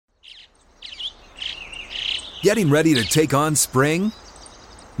Getting ready to take on spring?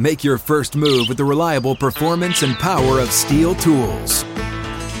 Make your first move with the reliable performance and power of Steel tools.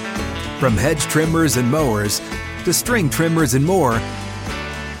 From hedge trimmers and mowers to string trimmers and more,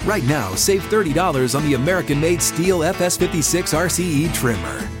 right now save $30 on the American-made Steel FS56 RCE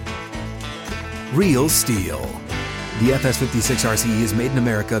trimmer. Real Steel. The FS56 RCE is made in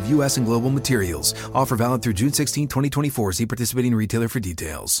America of U.S. and global materials. Offer valid through June 16, 2024. See participating retailer for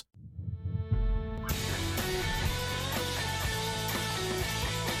details.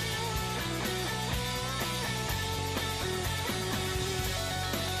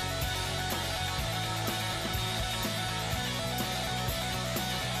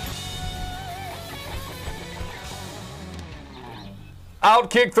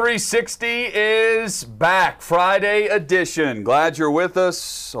 Outkick 360 is back, Friday edition. Glad you're with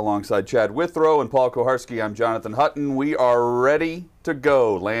us. Alongside Chad Withrow and Paul Koharski, I'm Jonathan Hutton. We are ready to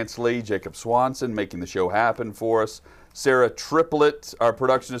go. Lance Lee, Jacob Swanson making the show happen for us. Sarah Triplett, our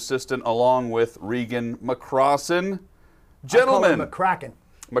production assistant, along with Regan McCrossin. Gentlemen. I call her McCracken.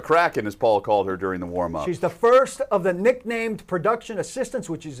 McCracken, as Paul called her during the warm-up. She's the first of the nicknamed production assistants,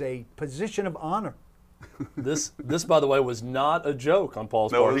 which is a position of honor. This, by the way, was not a joke on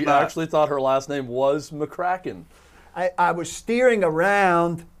Paul's No, part. it was He not. actually thought her last name was McCracken. I was steering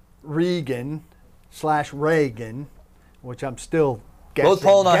around Regan/Reagan, which I'm still guessing. Both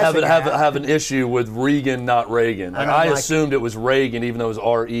Paul and I guessing at. have an issue with Regan, not Reagan. I And don't I like assumed it was Reagan, even though it was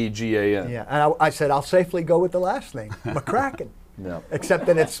R-E-G-A-N. Yeah, and I said I'll safely go with the last name, McCracken. No. Except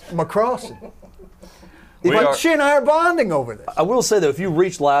that it's McCrossin. We But are- she and I are bonding over this. I will say, though, if you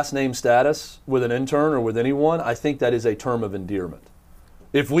reach last name status with an intern or with anyone, I think that is a term of endearment.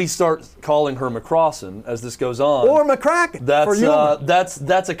 If we start calling her McCrossin as this goes on, Or McCracken. for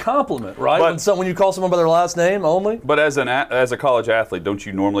that's a compliment, right? But- When you call someone by their last name only. But as a college athlete, don't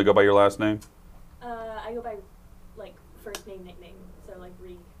you normally go by your last name? I go by like first name, nickname, so like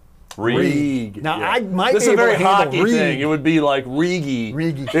Reed. Reeg. Now, Yeah. I might This be is a able very to handle hockey Reed. thing. It would be like Reegi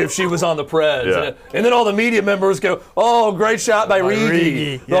Reegi. if she was on the Preds. Yeah. And then all the media members go, oh, great shot by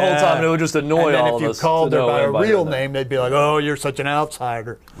Reegi. The whole time. And it would just annoy and then all if of you us. called to her know by a everybody real on that. name, they'd be like, oh, you're such an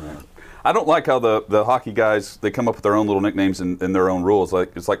outsider. I don't like how the hockey guys, they come up with their own little nicknames and their own rules.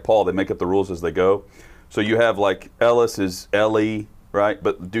 It's like Paul, they make up the rules as they go. So you have like Ellis is Ellie, right?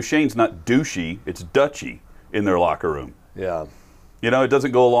 But Duchesne's not douchey, it's Dutchy in their locker room. Yeah. You know, it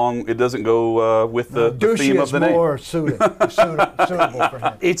doesn't go with the Douchey theme of is the name. more suitable for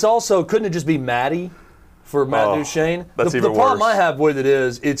him. It's also, couldn't it just be Matty for Matt Duchene? That's the even problem worse. I have with it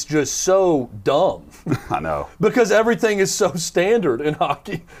is it's just so dumb. I know. Because everything is so standard in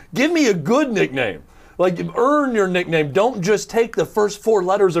hockey. Give me a good nickname. Like, earn your nickname. Don't just take the first four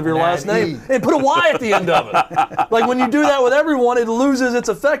letters of your last name and put a Y at the end of it. Like, when you do that with everyone, it loses its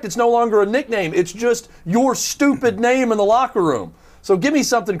effect. It's no longer a nickname. It's just your stupid name in the locker room. So give me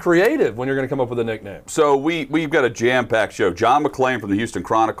something creative when you're going to come up with a nickname. So we've got a jam-packed show. John McClain from the Houston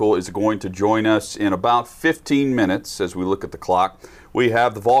Chronicle is going to join us in about 15 minutes as we look at the clock. We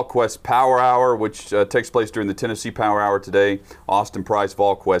have the VolQuest Power Hour, which takes place during the Tennessee Power Hour today.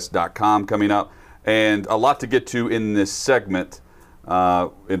 AustinPriceVolQuest.com coming up. And a lot to get to in this segment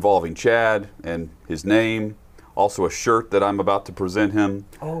involving Chad and his name. Also a shirt that I'm about to present him.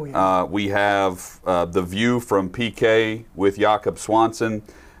 Oh, yeah. We have The View from PK with Jakob Swanson.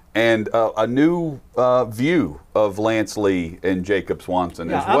 And a new view of Lance Lee and Jacob Swanson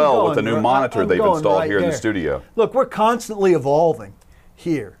Yeah, as I'm well going with a new ri- monitor I'm they've going installed right here in the there. studio. Look, we're constantly evolving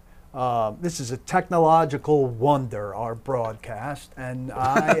here. This is a technological wonder, our broadcast, and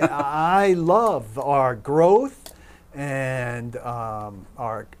I love our growth and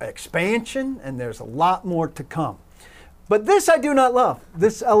our expansion, and there's a lot more to come. But this I do not love,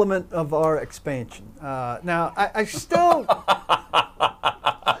 this element of our expansion. Now, I still...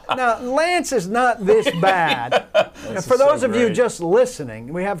 Now, Lance is not this bad. For those of you just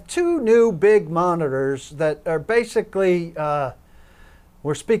listening, we have two new big monitors that are basically...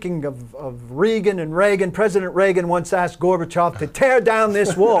 We're speaking of Reagan and Reagan. President Reagan once asked Gorbachev to tear down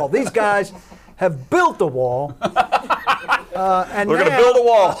this wall. These guys have built a wall. And We're going to now, build a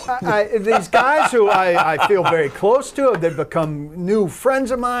wall. these guys who I feel very close to, they've become new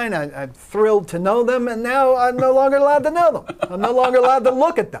friends of mine. I'm thrilled to know them, and now I'm no longer allowed to know them. I'm no longer allowed to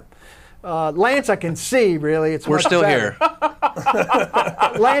look at them. Lance, I can see, really. We're still here.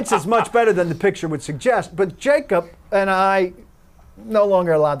 Lance is much better than the picture would suggest, but Jacob and I... no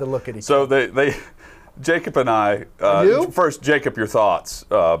longer allowed to look at each So Jacob and I. You? First, Jacob, your thoughts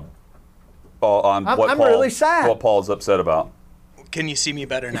on I'm really sad. what Paul's upset about. Can you see me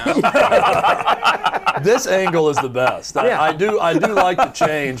better now? This angle is the best. Yeah. I do like the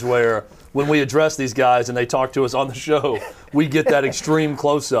change where when we address these guys and they talk to us on the show, we get that extreme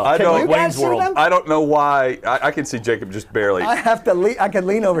close-up. I don't- you guys Wayne's see World. them? I don't know why. I can see Jacob just barely. I have to. I can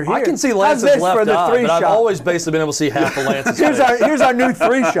lean over here. I can see How's Lance's this left for the eye, three but I've shot? always basically been able to see half of Lance's Here's face. our new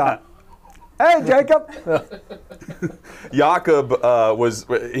 3 shot. Hey, Jacob. Jakob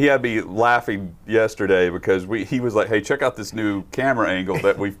he had me laughing yesterday because he was like, "Hey, check out this new camera angle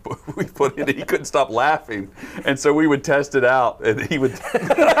that we put in." He couldn't stop laughing, and so we would test it out, and he would.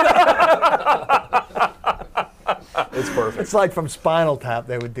 It's perfect. It's like from Spinal Tap.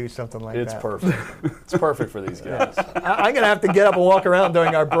 They would do something like It's that. perfect. It's perfect for these guys. I'm gonna have to get up and walk around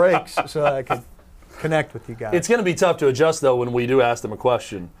during our breaks so I can connect with you guys. It's going to be tough to adjust, though, when we do ask them a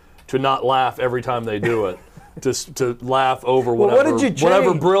question, to not laugh every time they do it, to laugh over Well, whatever, what did you whatever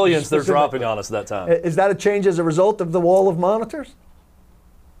change brilliance they're specifically? dropping on us that time. Is that a change as a result of the wall of monitors?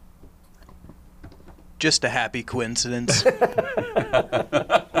 Just a happy coincidence.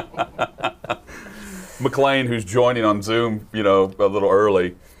 McLean, who's joining on Zoom, a little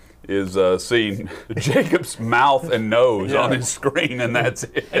early, is seeing Jacob's mouth and nose on his screen, and that's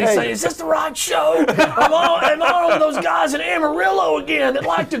it. And he's saying, "Is this the right show? I'm on with those guys in Amarillo again that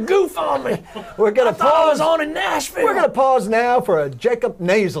like to goof on me. We're gonna I thought I was pause. on in Nashville." We're gonna pause now for a Jacob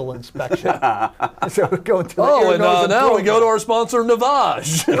nasal inspection. So we're going to the Oh, ear, and nose, now we go to throat. our sponsor,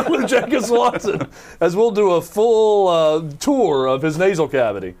 Navage, with Jacob Swanson, as we'll do a full tour of his nasal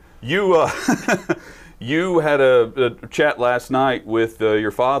cavity. You you had a chat last night with your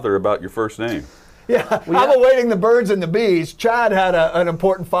father about your first name. Yeah, I'm awaiting the birds and the bees. Chad had an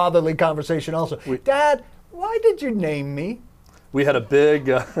important fatherly conversation also. Dad, why did you name me? We had a big,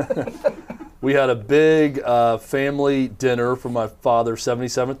 family dinner for my father's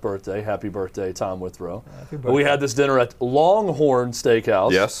 77th birthday. Happy birthday, Tom Withrow. We had this dinner at Longhorn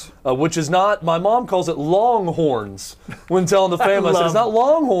Steakhouse. Yes. Which is not, my mom calls it Longhorns when telling the family. I said, it's not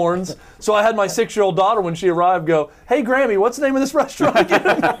Longhorns. So I had my 6-year-old daughter, when she arrived, go, "Hey, Grammy, what's the name of this restaurant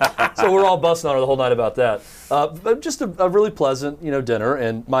again?" So we're all busting on her the whole night about that. But just a really pleasant, dinner.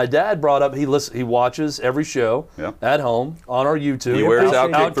 And my dad brought up, he watches every show at home on our YouTube. He wears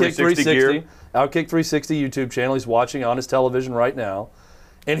Outkick 360 gear. Outkick 360 YouTube channel. He's watching on his television right now.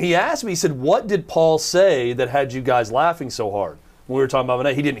 And he asked me, he said, "What did Paul say that had you guys laughing so hard?" When we were talking about my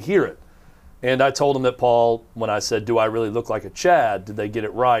name, he didn't hear it. And I told him that Paul, when I said, "Do I really look like a Chad? Did they get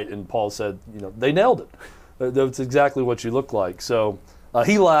it right?" And Paul said, "They nailed it. That's exactly what you look like." So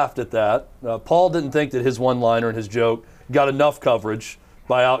he laughed at that. Paul didn't think that his one-liner and his joke got enough coverage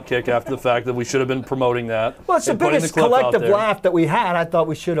by Outkick after the fact that we should have been promoting that. Well, it's the and putting biggest clip out collective there. laugh that we had. I thought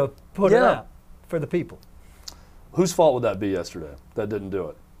we should have put it Yeah. out for the people. Whose fault would that be yesterday that didn't do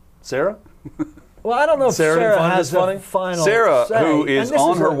it? Sarah? Well, I don't know if Sarah didn't Sarah find has this funny? a final Sarah, say. who And is this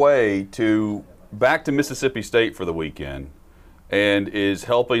on her a- way back to Mississippi State for the weekend and is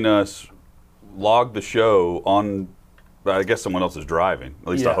helping us log the show on, I guess someone else is driving. At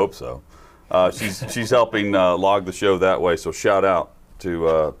least I Yeah. hope so. She's helping log the show that way, so shout out to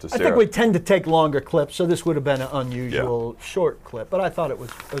I Sarah. think we tend to take longer clips, so this would have been an unusual short clip, but I thought it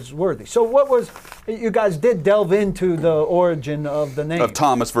was worthy. So you guys did delve into the origin of the name. Of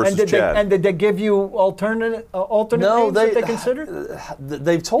Thomas versus and Chad. did they give you alternate names that they considered?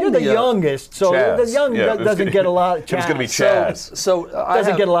 They've told You're me. the youngest, so Chaz. the young Yeah, it was doesn't gonna- get a lot of It was going to be Chaz. Chaz. So I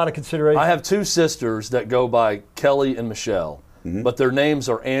Doesn't have, get a lot of consideration. I have 2 sisters that go by Kelly and Michelle, but their names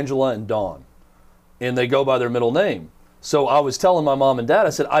are Angela and Dawn, and they go by their middle name. So I was telling my mom and dad,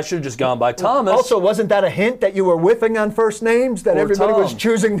 I said, I should have just gone by Thomas. Also, wasn't that a hint that you were whiffing on first names, that or everybody was Tom.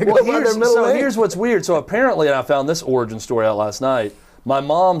 choosing to Well, go by their middle so name? here's what's weird. So apparently, and I found this origin story out last night, my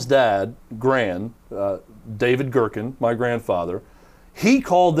mom's dad, David Gherkin, my grandfather, he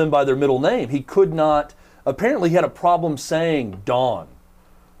called them by their middle name. He could not, apparently he had a problem saying Dawn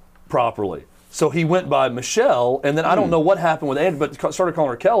properly. So he went by Michelle, and then I don't know what happened with Andy, but started calling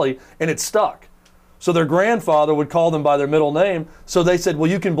her Kelly, and it stuck. So their grandfather would call them by their middle name. So they said, well,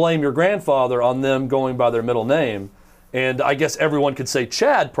 you can blame your grandfather on them going by their middle name. And I guess everyone could say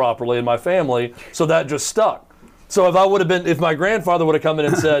Chad properly in my family, so that just stuck. So if my grandfather would have come in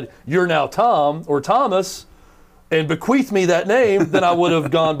and said, "You're now Tom or Thomas," and bequeathed me that name, then I would have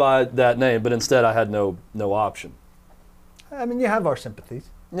gone by that name. But instead, I had no option. I mean, you have our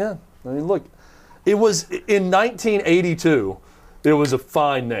sympathies. Yeah, I mean, look, it was in 1982. It was a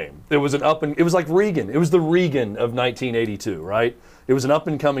fine name. It was it was like Regan. It was the Regan of 1982, right? It was an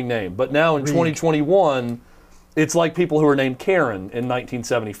up-and-coming name. But now in 2021, it's like people who were named Karen in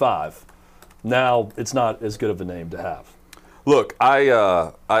 1975. Now it's not as good of a name to have. Look,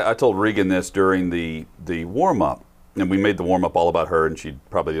 I told Regan this during the warm-up and we made the warm-up all about her, and she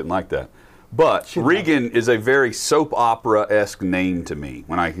probably didn't like that. But Regan is a very soap opera-esque name to me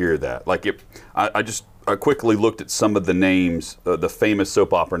when I hear that. Like, I quickly looked at some of the names, the famous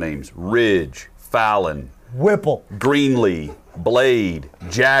soap opera names: Ridge, Fallon, Whipple, Greenlee, Blade,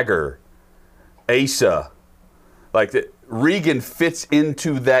 Jagger, Asa. Like, Regan fits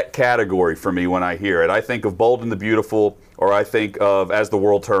into that category for me when I hear it. I think of Bold and the Beautiful, or I think of As the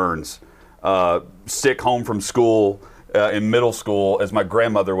World Turns, Sick Home from School. In middle school, as my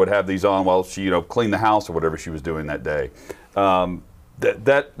grandmother would have these on while she, cleaned the house or whatever she was doing that day.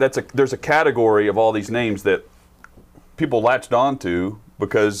 There's a category of all these names that people latched onto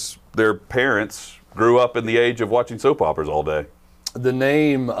because their parents grew up in the age of watching soap operas all day. The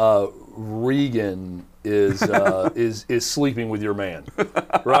name Regan is sleeping with your man,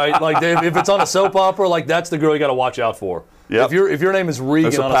 right? Like if it's on a soap opera, like that's the girl you got to watch out for. Yep. If your name is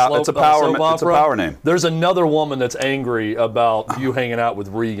Regan on a soap opera, it's a power name. There's another woman that's angry about you hanging out with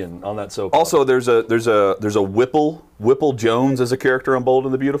Regan on that soap. Also, opera. there's a Whipple Jones as a character on Bold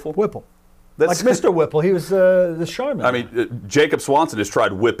and the Beautiful. Whipple. Like Mr. Whipple, he was the Charmin. I mean, Jacob Swanson has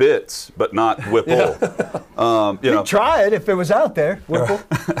tried Whippets, but not Whipple. He'd try it if it was out there. Whipple.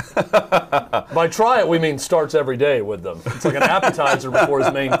 By try it, we mean starts every day with them. It's like an appetizer before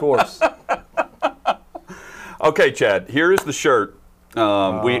his main course. Okay, Chad, here is the shirt.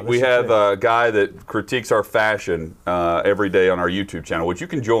 We have a guy that critiques our fashion every day on our YouTube channel, which you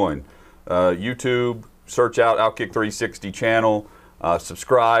can join. YouTube, search out Outkick 360 channel,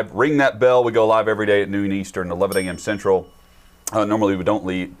 subscribe, ring that bell. We go live every day at noon Eastern, 11 a.m. Central. Normally we don't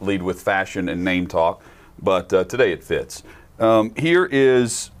lead with fashion and name talk, but today it fits. Here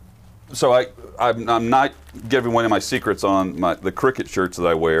is, so I'm not giving away my secrets on the cricket shirts that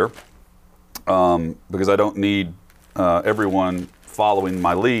I wear. Because I don't need everyone following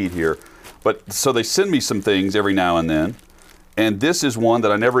my lead here. But so they send me some things every now and then, and this is one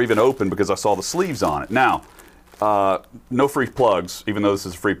that I never even opened because I saw the sleeves on it. Now, no free plugs, even though this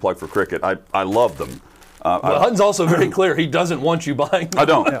is a free plug for cricket. I love them. Hutton's also very clear. He doesn't want you buying them.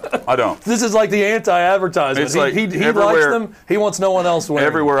 I don't. This is like the anti-advertisement. It's like he likes them. He wants no one else wearing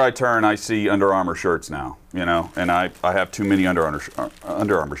them. Everywhere I turn, I see Under Armour shirts now, and I have too many Under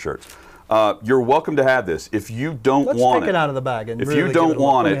Armour shirts. You're welcome to have this. If you don't Let's want take it out of the bag. And if really you don't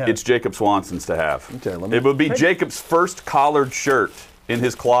want it, it's Jacob Swanson's to have. Okay, it would be Jacob's first collared shirt in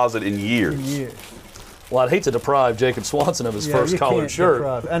his closet in years. Well, I'd hate to deprive Jacob Swanson of his first collared shirt.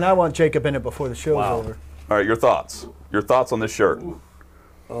 Deprive. And I want Jacob in it before the show's over. All right, your thoughts. Your thoughts on this shirt.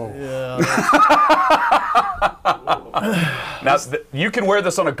 Oh. Yeah. Now, you can wear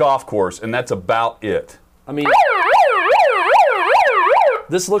this on a golf course, and that's about it. I mean,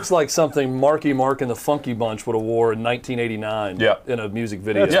 this looks like something Marky Mark and the Funky Bunch would have wore in 1989 in a music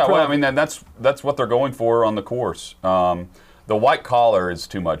video. Well, I mean, that's what they're going for on the course. The white collar is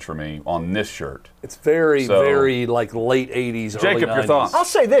too much for me on this shirt. It's very like late 80s, Jacob, early 90s. your thoughts? I'll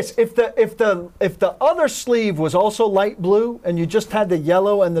say this: if the other sleeve was also light blue and you just had the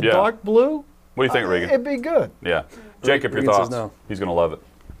yellow and the dark blue, what do you think, Regan? It'd be good. Yeah, Jacob, your Regan thoughts? says no. He's going to love it.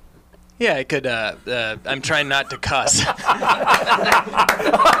 Yeah, I could. I'm trying not to cuss.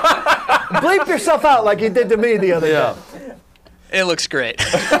 Bleep yourself out like you did to me the other day. It looks great.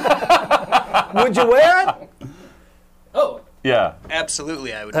 Would you wear it? Oh. Yeah.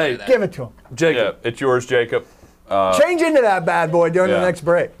 Absolutely, I would wear that. Give it to him. Jacob. Yeah, it's yours, Jacob. Change into that bad boy during the next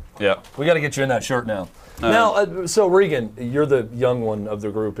break. Yeah. We got to get you in that shirt now. So Regan, you're the young one of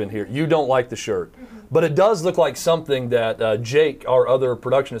the group in here. You don't like the shirt. But it does look like something that Jake, our other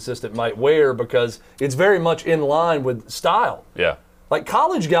production assistant, might wear because it's very much in line with style. Yeah. Like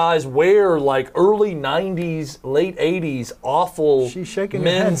college guys wear like early 90s, late 80s awful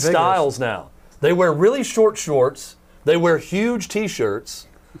men's styles now. They wear really short shorts. They wear huge T-shirts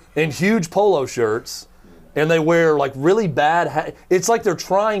and huge polo shirts. And they wear like really bad it's like they're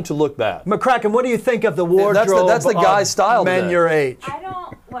trying to look bad. McCracken, what do you think of the wardrobe that's the guy's style men today. your age? I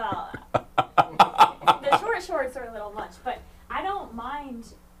don't, the short shorts are a little much, but I don't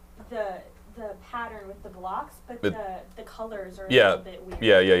mind the pattern with the blocks, but the colors are a little bit weird.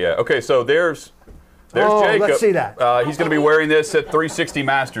 Yeah. Okay, so there's Jacob. Let's see that. He's going to be wearing this at 360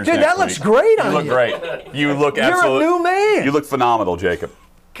 Masters Dude, next that looks week. great on you. You look great. You look absolutely. You're a new man. You look phenomenal, Jacob.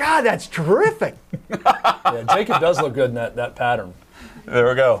 God, that's terrific. Yeah, Jacob does look good in that pattern. There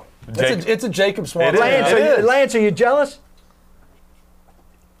we go. It's a Jacob Swanson. Lance, are you jealous?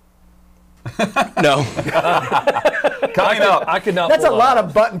 No. Coming up. I could not. That's a pull lot that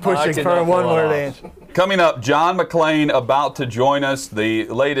of button pushing for a one-word answer. Coming up, John McClain about to join us. The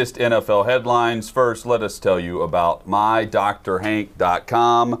latest NFL headlines. First, let us tell you about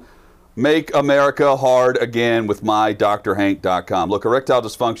mydrhank.com. Make America hard again with MyDrHank.com. Look, erectile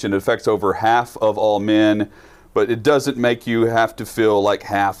dysfunction affects over half of all men, but it doesn't make you have to feel like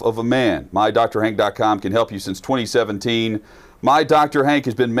half of a man. MyDrHank.com can help you since 2017. My Dr. Hank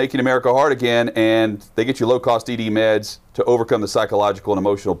has been making America hard again, and they get you low-cost ED meds to overcome the psychological and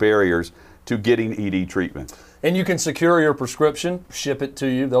emotional barriers to getting ED treatment. And you can secure your prescription, ship it to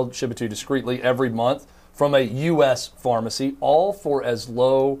you. They'll ship it to you discreetly every month from a U.S. pharmacy, all for as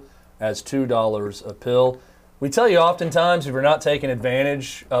low as $2 a pill. We tell you oftentimes, if you're not taking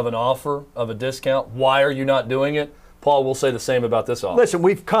advantage of an offer, of a discount, why are you not doing it? Paul, we'll say the same about this offer. Listen,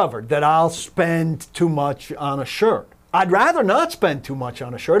 we've covered that I'll spend too much on a shirt. I'd rather not spend too much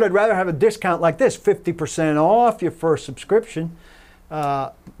on a shirt. I'd rather have a discount like this, 50% off your first subscription.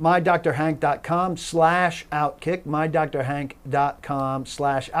 MyDrHank.com/Outkick,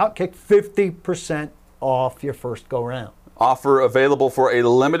 MyDrHank.com/Outkick, 50% off your first go-round. Offer available for a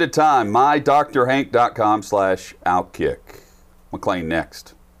limited time. MyDrHank.com/Outkick. McLean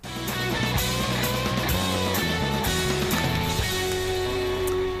next.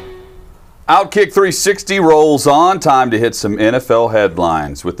 Outkick 360 rolls on. Time to hit some NFL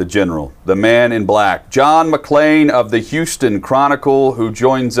headlines with the General, the man in black, John McLean of the Houston Chronicle, who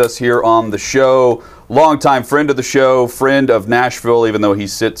joins us here on the show. Longtime friend of the show, friend of Nashville, even though he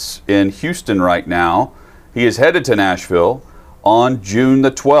sits in Houston right now. He is headed to Nashville on June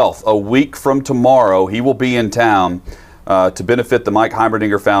the 12th. A week from tomorrow, he will be in town to benefit the Mike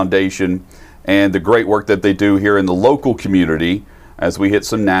Heimerdinger Foundation and the great work that they do here in the local community as we hit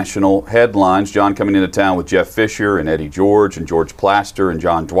some national headlines. John coming into town with Jeff Fisher and Eddie George and George Plaster and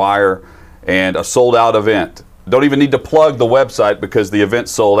John Dwyer, and a sold-out event. Don't even need to plug the website because the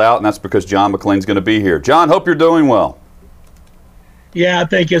event's sold out, and that's because John McLean's going to be here. John, hope you're doing well. Yeah, I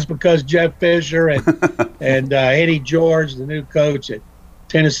think it's because Jeff Fisher and Eddie George, the new coach at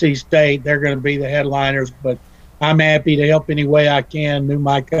Tennessee State, they're going to be the headliners. But I'm happy to help any way I can. Knew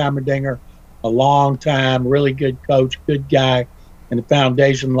Mike Heimerdinger a long time, really good coach, good guy. And the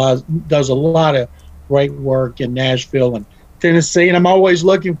foundation does a lot of great work in Nashville and Tennessee. And I'm always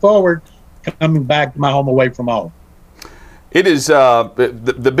looking forward to coming back to my home away from home. It is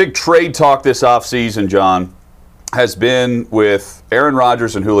the big trade talk this offseason, John, has been with Aaron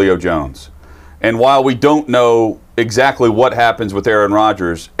Rodgers and Julio Jones. And while we don't know exactly what happens with Aaron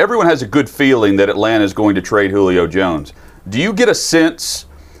Rodgers, everyone has a good feeling that Atlanta is going to trade Julio Jones. Do you get a sense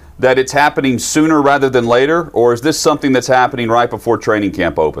that it's happening sooner rather than later, or is this something that's happening right before training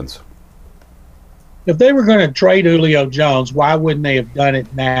camp opens? If they were going to trade Julio Jones, why wouldn't they have done it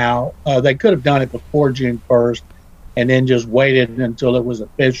now? They could have done it before June 1st and then just waited until it was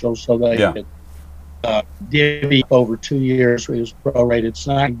official so they could divvy over 2 years for his prorated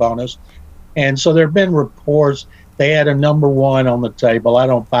signing bonus. And so there have been reports they had a number one on the table. I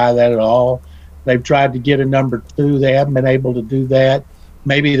don't buy that at all. They've tried to get a number two. They haven't been able to do that.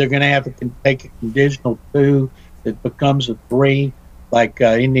 Maybe they're going to have to take a conditional 2 that becomes a 3, like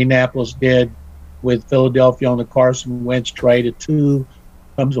Indianapolis did with Philadelphia on the Carson Wentz trade. A 2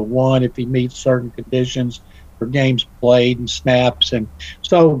 becomes a 1 if he meets certain conditions for games played and snaps. And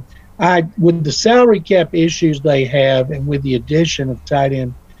so with the salary cap issues they have, and with the addition of tight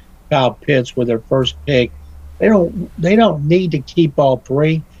end Kyle Pitts with their first pick, they don't need to keep all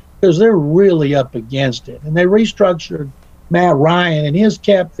 3 because they're really up against it. And they restructured Matt Ryan, and his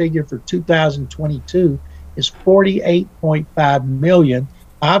cap figure for 2022 is $48.5 million.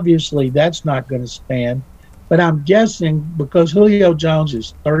 Obviously, that's not going to stand. But I'm guessing because Julio Jones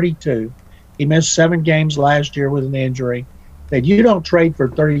is 32, he missed 7 games last year with an injury, that you don't trade for a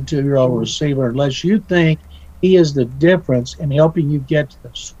 32-year-old receiver unless you think he is the difference in helping you get to the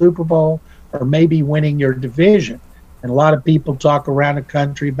Super Bowl or maybe winning your division. And a lot of people talk around the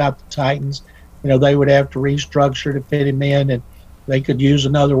country about the Titans. You know, they would have to restructure to fit him in, and they could use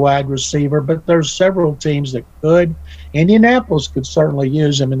another wide receiver. But there's several teams that could. Indianapolis could certainly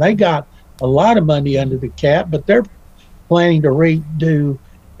use him, and they got a lot of money under the cap, but they're planning to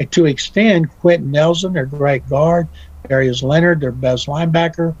extend Quentin Nelson, their great guard, Darius Leonard, their best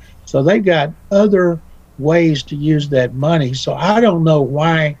linebacker. So they've got other ways to use that money. So I don't know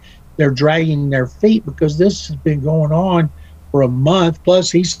why they're dragging their feet, because this has been going on for a month. Plus,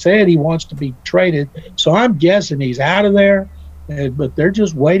 he said he wants to be traded. So I'm guessing he's out of there, but they're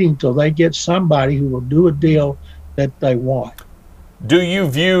just waiting till they get somebody who will do a deal that they want. Do you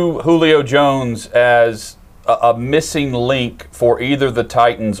view Julio Jones as a missing link for either the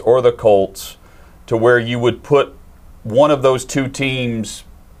Titans or the Colts, to where you would put one of those two teams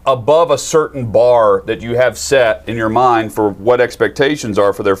above a certain bar that you have set in your mind for what expectations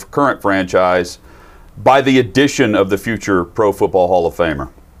are for their current franchise by the addition of the future Pro Football Hall of Famer?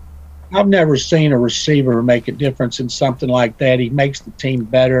 I've never seen a receiver make a difference in something like that. He makes the team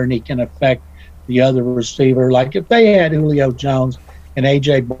better, and he can affect the other receiver. Like if they had Julio Jones and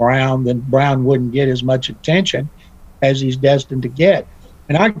A.J. Brown, then Brown wouldn't get as much attention as he's destined to get.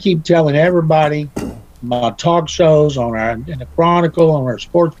 And I keep telling everybody, my talk shows, in the Chronicle, on our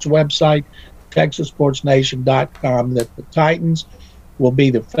sports website, TexasSportsNation.com, that the Titans will be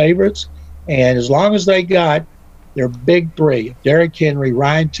the favorites. And as long as they got their big three, Derrick Henry,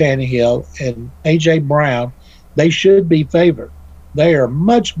 Ryan Tannehill, and A.J. Brown, they should be favored. They are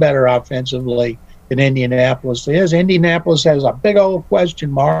much better offensively than Indianapolis is. Indianapolis has a big old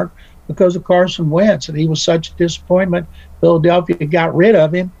question mark because of Carson Wentz, and he was such a disappointment. Philadelphia got rid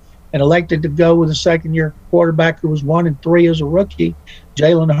of him and elected to go with a second-year quarterback who was 1-3 as a rookie,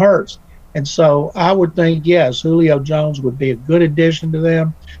 Jalen Hurts. And so I would think, yes, Julio Jones would be a good addition to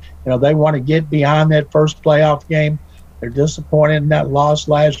them. They want to get beyond that first playoff game. They're disappointed in that loss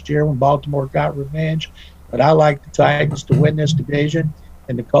last year when Baltimore got revenge. But I like the Titans to win this division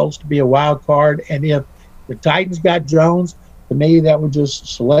and the Colts to be a wild card. And if the Titans got Jones, to me, that would just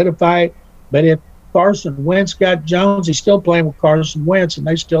solidify it. But if Carson Wentz got Jones, he's still playing with Carson Wentz, and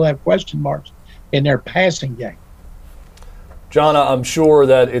they still have question marks in their passing game. John, I'm sure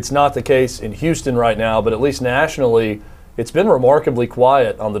that it's not the case in Houston right now, but at least nationally, it's been remarkably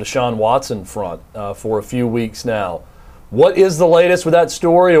quiet on the Deshaun Watson front for a few weeks now. What is the latest with that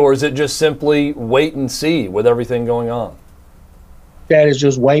story, or is it just simply wait and see with everything going on? That is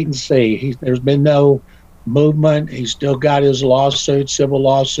just wait and see. There's been no movement. He's still got his lawsuits, civil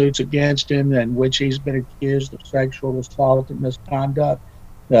lawsuits against him, in which he's been accused of sexual assault and misconduct.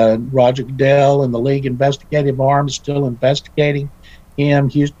 Roger Goodell and the league investigative arm is still investigating him.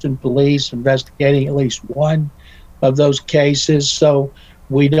 Houston police investigating at least one of those cases. So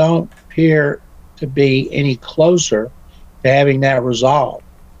we don't appear to be any closer to having that resolved.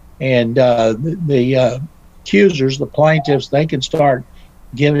 And the accusers, the plaintiffs, they can start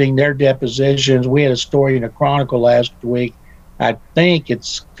giving their depositions. We had a story in the Chronicle last week. I think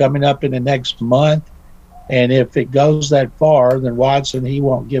it's coming up in the next month. And if it goes that far, then Watson, he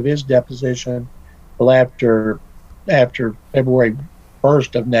won't give his deposition till after February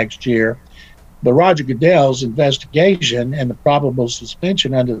 1st of next year. But Roger Goodell's investigation and the probable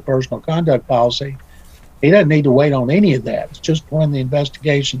suspension under the personal conduct policy, he doesn't need to wait on any of that. It's just when the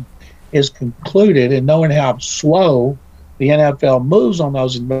investigation is concluded, and knowing how slow the NFL moves on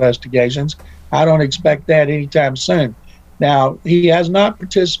those investigations, I don't expect that anytime soon. Now, he has not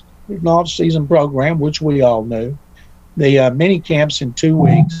participated in an off-season program, which we all knew. The mini camps in 2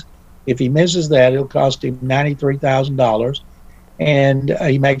 weeks. If he misses that, it'll cost him $93,000, and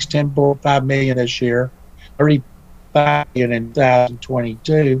he makes $10.5 million this year, $35 million in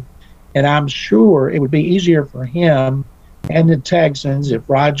 2022. And I'm sure it would be easier for him and the Texans if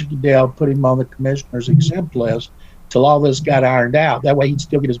Roger Goodell put him on the commissioner's exempt list till all this got ironed out. That way he'd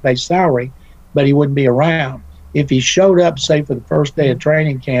still get his base salary, but he wouldn't be around. If he showed up, say, for the first day of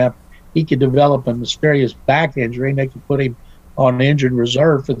training camp, he could develop a mysterious back injury, and they could put him on injured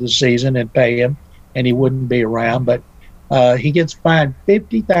reserve for the season and pay him, and he wouldn't be around. But he gets fined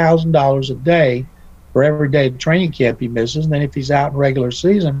 $50,000 a day for every day of training camp he misses. And then if he's out in regular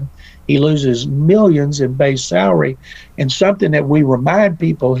season, he loses millions in base salary. And something that we remind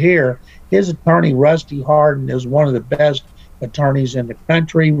people here, his attorney, Rusty Hardin, is one of the best attorneys in the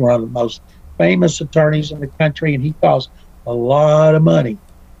country, one of the most famous attorneys in the country, and he costs a lot of money.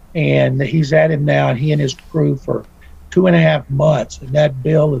 And he's had him now, and he and his crew, for 2.5 months, and that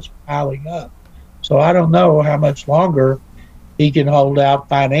bill is piling up. So I don't know how much longer he can hold out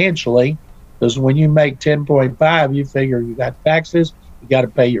financially, because when you make 10.5, you figure you got taxes, you got to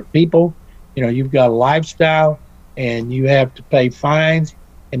pay your people, you've got a lifestyle, and you have to pay fines,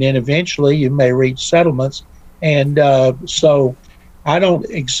 and then eventually you may reach settlements. And so I don't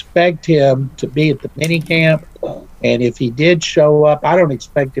expect him to be at the minicamp. And if he did show up, I don't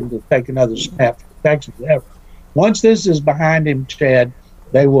expect him to take another snap for the Texans ever. Once this is behind him, Chad,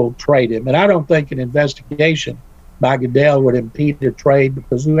 they will trade him. And I don't think an investigation by Goodell would impede a trade,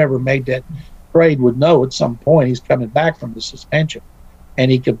 because whoever made that trade would know at some point he's coming back from the suspension and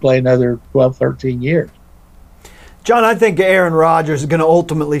he could play another 12, 13 years. John, I think Aaron Rodgers is going to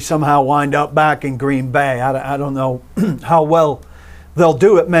ultimately somehow wind up back in Green Bay. I don't know how well they'll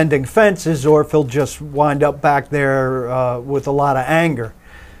do at mending fences, or if he'll just wind up back there with a lot of anger.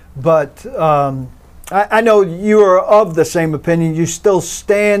 But I know you are of the same opinion. You still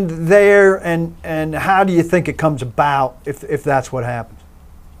stand there, and how do you think it comes about if that's what happens?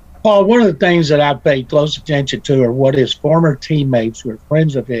 Paul, one of the things that I paid close attention to are what his former teammates who are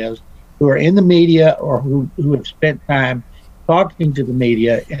friends of his, who are in the media or who have spent time talking to the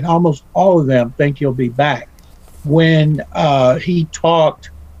media, and almost all of them think he'll be back. When he talked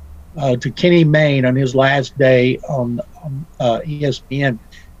to Kenny Mayne on his last day on ESPN,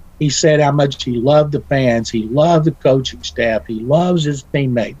 he said how much he loved the fans, he loved the coaching staff, he loves his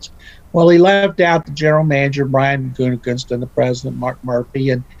teammates. Well, he left out the general manager, Brian Gutekunst, and the president, Mark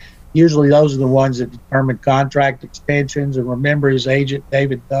Murphy, and usually those are the ones that determine contract extensions. And remember, his agent,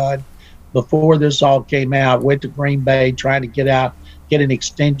 David Dunn, before this all came out, went to Green Bay trying to get an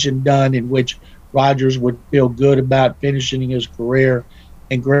extension done in which Rodgers would feel good about finishing his career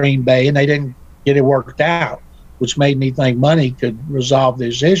in Green Bay, and they didn't get it worked out, which made me think money could resolve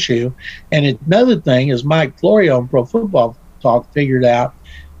this issue. And another thing is Mike Florio on Pro Football Talk figured out,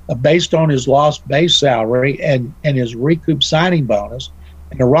 based on his lost base salary and his recoup signing bonus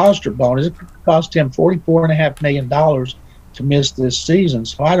and the roster bonus, it cost him $44.5 million to miss this season.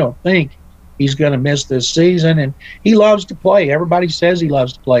 So I don't think he's going to miss this season. And he loves to play. Everybody says he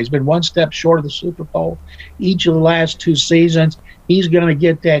loves to play. He's been one step short of the Super Bowl each of the last 2 seasons. He's going to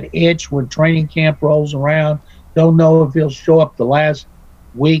get that itch when training camp rolls around. Don't know if he'll show up the last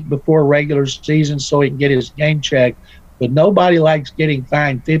week before regular season so he can get his game check. But nobody likes getting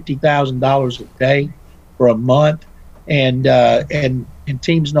fined $50,000 a day for a month, and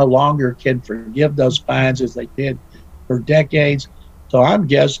teams no longer can forgive those fines as they did for decades. So I'm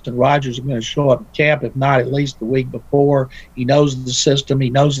guessing Rodgers is going to show up at camp, if not at least the week before. He knows the system. He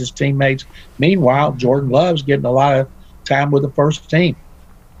knows his teammates. Meanwhile, Jordan Love's getting a lot of time with the first team.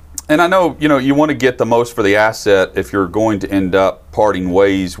 And I know, you want to get the most for the asset if you're going to end up parting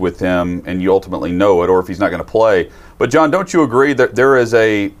ways with him and you ultimately know it, or if he's not going to play. But, John, don't you agree that there's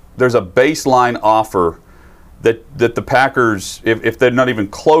a baseline offer that the Packers, if they're not even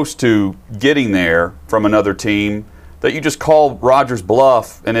close to getting there from another team, that you just call Rodgers'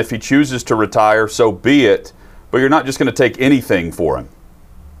 bluff, and if he chooses to retire, so be it, but you're not just going to take anything for him?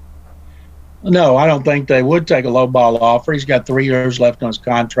 No, I don't think they would take a low-ball offer. He's got 3 years left on his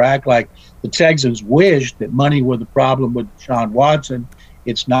contract. Like the Texans wished that money was the problem with Deshaun Watson.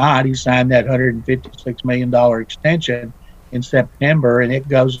 It's not. He signed that $156 million extension in September, and it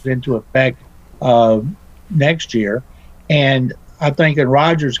goes into effect next year. And I think in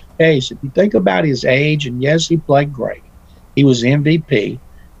Rodgers' case, if you think about his age, and yes, he played great. He was MVP.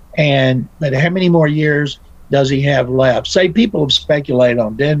 But how many more years does he have left? Say people have speculated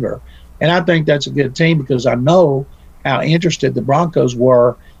on Denver. And I think that's a good team because I know how interested the Broncos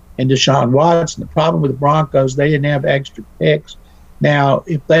were in Deshaun Watson. The problem with the Broncos, they didn't have extra picks. Now,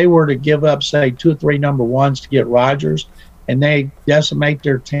 if they were to give up, say, 2 or 3 number ones to get Rodgers, and they decimate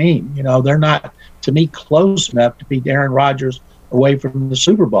their team, they're not, to me, close enough to beat Aaron Rodgers away from the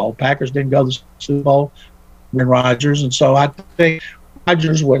Super Bowl. Packers didn't go to the Super Bowl with Rodgers, and so I think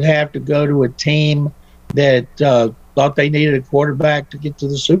Rodgers would have to go to a team that thought they needed a quarterback to get to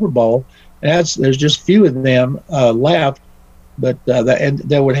the Super Bowl. And there's just few of them left, but and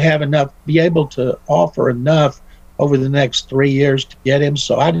they would have enough, be able to offer enough over the next 3 years to get him.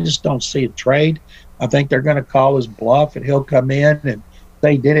 So I just don't see a trade. I think they're going to call his bluff, and he'll come in and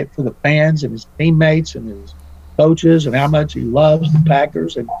they did it for the fans and his teammates and his coaches and how much he loves the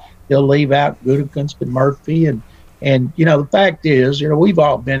Packers, and he'll leave out Gutekunst and Murphy. And the fact is, we've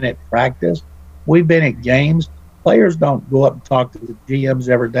all been at practice. We've been at games. Players don't go up and talk to the GMs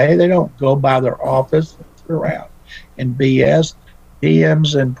every day. They don't go by their office and sit around and BS.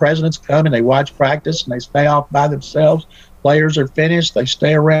 GMs and presidents come and they watch practice and they stay off by themselves. Players are finished. They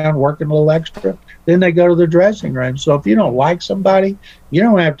stay around working a little extra. Then they go to the dressing room. So if you don't like somebody, you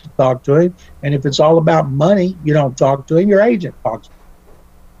don't have to talk to him. And if it's all about money, you don't talk to him. Your agent talks to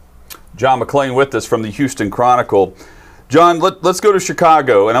him. John McClain with us from the Houston Chronicle. John, let's go to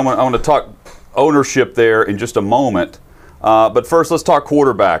Chicago, and I want to talk ownership there in just a moment. But first, let's talk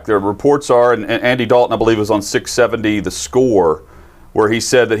quarterback. There reports are, and Andy Dalton, I believe, was on 670 The Score, where he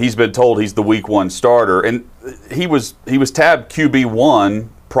said that he's been told he's the Week 1 starter, and he was tabbed QB1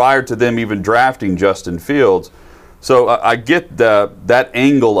 prior to them even drafting Justin Fields. So I get that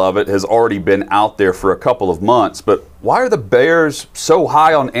angle of it has already been out there for a couple of months. But why are the Bears so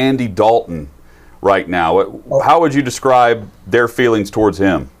high on Andy Dalton right now? How would you describe their feelings towards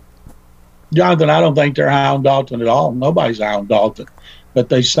him? Jonathan, I don't think they're high on Dalton at all. Nobody's high on Dalton. But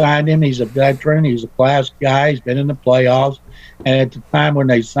they signed him. He's a veteran. He's a class guy. He's been in the playoffs. And at the time when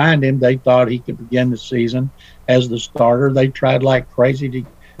they signed him, they thought he could begin the season as the starter. They tried like crazy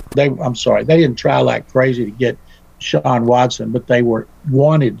they didn't try like crazy to get Deshaun Watson, but they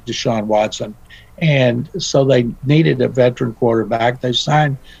wanted Deshaun Watson. And so they needed a veteran quarterback. They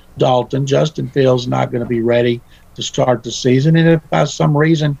signed Dalton. Justin Fields not going to be ready to to start the season. And if by some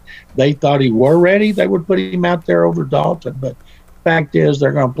reason they thought he were ready, they would put him out there over Dalton. But the fact is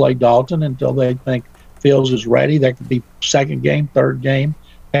they're going to play Dalton until they think Fields is ready. That could be second game, third game,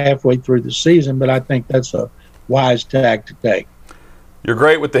 halfway through the season. But I think that's a wise tack to take. You're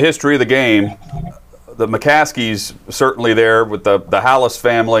great with the history of the game. The McCaskies certainly there with the Hallis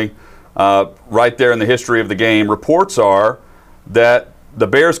family right there in the history of the game. Reports are that the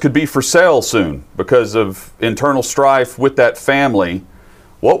Bears could be for sale soon because of internal strife with that family.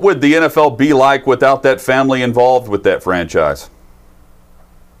 What would the NFL be like without that family involved with that franchise?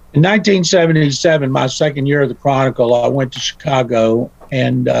 In 1977, my second year of the Chronicle, I went to Chicago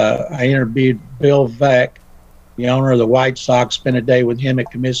and I interviewed Bill Veeck, the owner of the White Sox, spent a day with him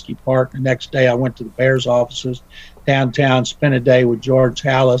at Comiskey Park. The next day I went to the Bears offices downtown, spent a day with George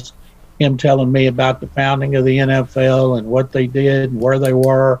Halas, him telling me about the founding of the NFL and what they did and where they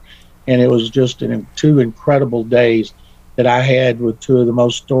were. And it was just two incredible days that I had with two of the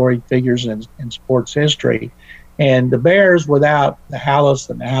most storied figures in sports history. And the Bears, without the Halas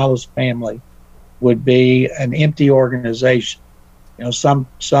and the Halas family, would be an empty organization. You know,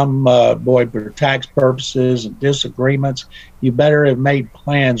 some boy, for tax purposes and disagreements, you better have made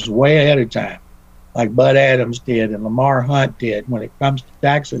plans way ahead of time, like Bud Adams did and Lamar Hunt did when it comes to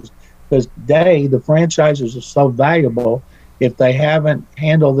taxes. Because today, the franchises are so valuable, if they haven't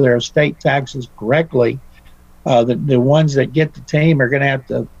handled their estate taxes correctly, the ones that get the team are going to have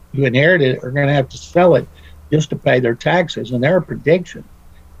to, who inherit it, are going to have to sell it just to pay their taxes. And there are predictions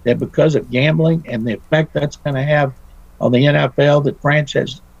that because of gambling and the effect that's going to have on the NFL, that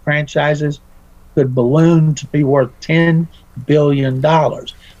franchises could balloon to be worth $10 billion,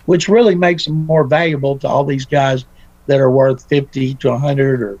 which really makes them more valuable to all these guys that are worth 50 to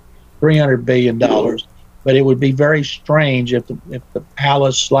 100 or $300 billion. But it would be very strange if the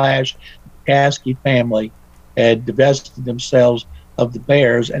Halas / Caskey family had divested themselves of the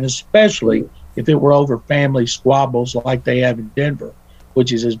Bears, and especially if it were over family squabbles like they have in Denver,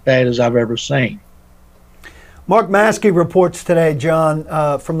 which is as bad as I've ever seen. Mark Maskey reports today, John,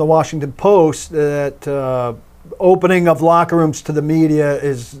 from the Washington Post, that opening of locker rooms to the media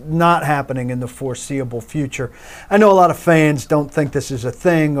is not happening in the foreseeable future. I know a lot of fans don't think this is a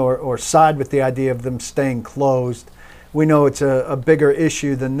thing or side with the idea of them staying closed. We know it's a bigger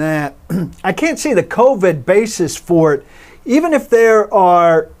issue than that. I can't see the COVID basis for it. Even if there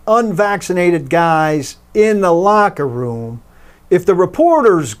are unvaccinated guys in the locker room, if the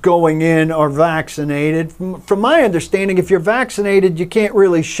reporters going in are vaccinated, from my understanding, if you're vaccinated, you can't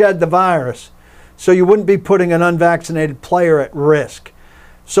really shed the virus. So you wouldn't be putting an unvaccinated player at risk.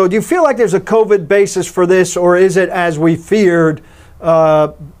 So do you feel like there's a COVID basis for this, or is it, as we feared,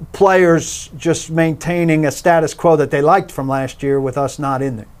 players just maintaining a status quo that they liked from last year with us not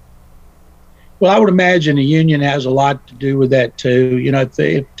in there? Well, I would imagine the union has a lot to do with that too. You know,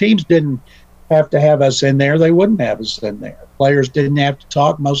 if teams didn't have to have us in there, they wouldn't have us in there. Players didn't have to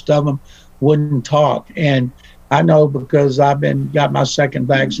talk. Most of them wouldn't talk. And I know because I've got my second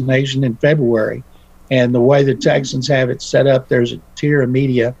vaccination in February, and the way the Texans have it set up, there's a tier of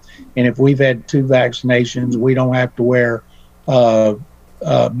media, and if we've had 2 vaccinations, we don't have to wear a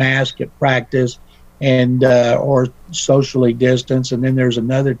mask at practice and or socially distance. And then there's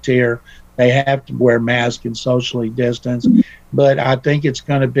another tier. They have to wear masks and socially distance. But I think it's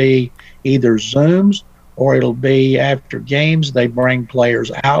going to be either Zooms or it'll be after games. They bring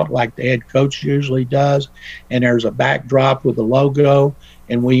players out like the head coach usually does, and there's a backdrop with the logo,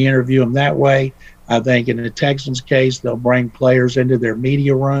 and we interview them that way. I think in the Texans case, they'll bring players into their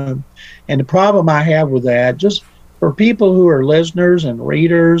media room. And the problem I have with that, just for people who are listeners and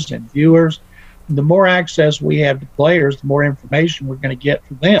readers and viewers, the more access we have to players, the more information we're going to get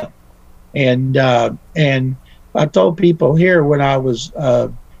from them. And I told people here when I was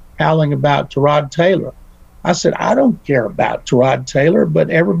howling about Tyrod Taylor, I said, I don't care about Tyrod Taylor, but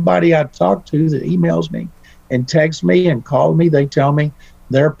everybody I talk to that emails me and texts me and calls me, they tell me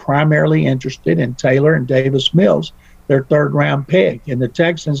they're primarily interested in Taylor and Davis Mills, their third-round pick. And the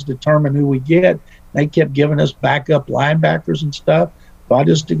Texans determine who we get. They kept giving us backup linebackers and stuff. So I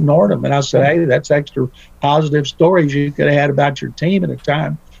just ignored them. And I said, hey, that's extra positive stories you could have had about your team at a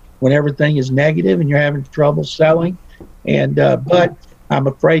time when everything is negative and you're having trouble selling. And but I'm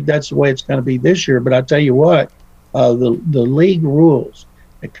afraid that's the way it's going to be this year. But I tell you what, the league rules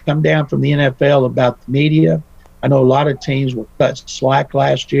that come down from the NFL about the media, I know a lot of teams were cut slack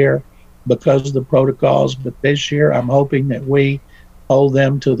last year because of the protocols. But this year, I'm hoping that we hold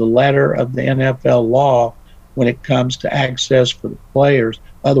them to the letter of the NFL law when it comes to access for the players.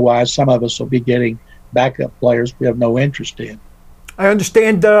 Otherwise, some of us will be getting backup players we have no interest in. I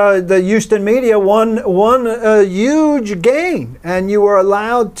understand the Houston media won a huge game, and you were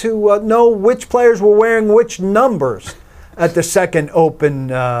allowed to know which players were wearing which numbers at the second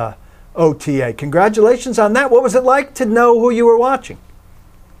open OTA. Congratulations on that. What was it like to know who you were watching?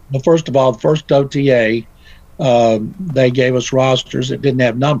 Well, first of all, the first OTA, they gave us rosters that didn't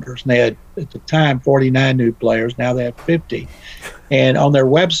have numbers. And they had, at the time, 49 new players. Now they have 50. And on their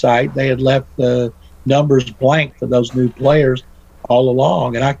website, they had left the numbers blank for those new players all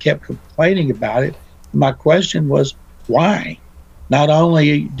along. And I kept complaining about it. My question was, why? Not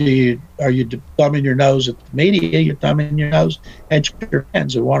only are you thumbing your nose at the media, you're thumbing your nose at your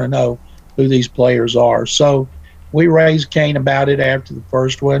fans who want to know who these players are. So we raised Cain about it after the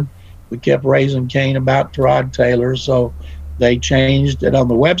first one. We kept raising Cain about Tyrod Taylor. So they changed it on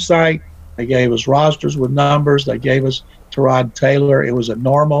the website. They gave us rosters with numbers. They gave us Tyrod Taylor. It was a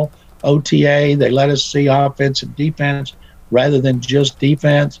normal OTA. They let us see offense and defense rather than just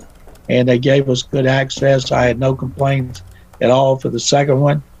defense. And they gave us good access. I had no complaints at all for the second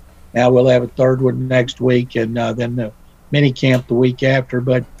one. Now we'll have a third one next week, and then the mini camp the week after.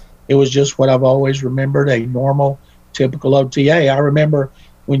 But it was just what I've always remembered, a normal, typical OTA. I remember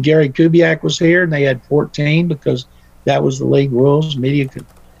when Gary Kubiak was here and they had 14 because that was the league rules. Media could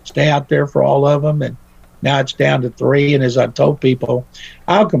stay out there for all of them, and now it's down to 3. And as I told people,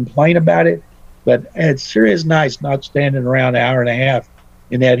 I'll complain about it, but it's sure is nice not standing around an hour and a half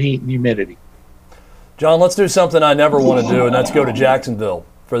in that heat and humidity. John, let's do something I never want to do, and that's go to Jacksonville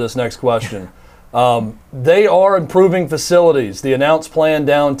for this next question. They are improving facilities. The announced plan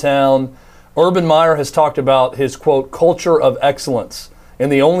downtown. Urban Meyer has talked about his, quote, culture of excellence.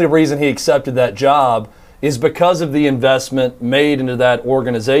 And the only reason he accepted that job is because of the investment made into that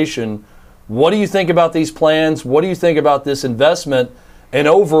organization. What do you think about these plans? What do you think about this investment? And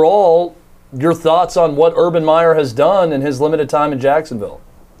overall, your thoughts on what Urban Meyer has done in his limited time in Jacksonville?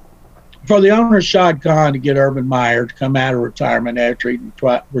 For the owner, Shad Khan, to get Urban Meyer to come out of retirement after he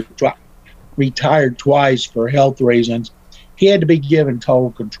retired twice for health reasons, he had to be given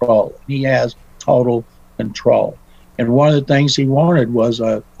total control. He has total control. And one of the things he wanted was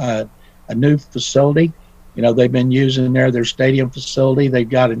a new facility. You know, they've been using their stadium facility. They've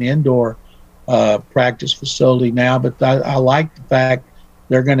got an indoor practice facility now. But I like the fact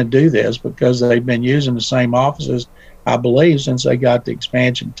they're going to do this because they've been using the same offices, I believe, since they got the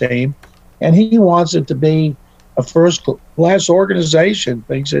expansion team. And he wants it to be a first-class organization,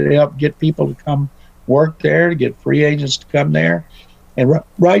 things that help get people to come work there, to get free agents to come there. And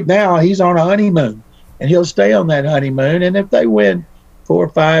right now, he's on a honeymoon, and he'll stay on that honeymoon. And if they win 4 or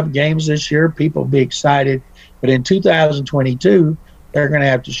 5 games this year, people will be excited. But in 2022, they're going to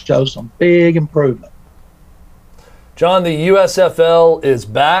have to show some big improvement. John, the USFL is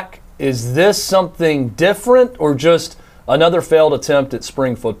back. Is this something different or just another failed attempt at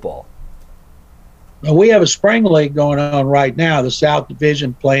spring football? Well, we have a spring league going on right now. The South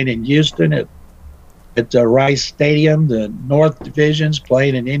Division playing in Houston at Rice Stadium. The North Division's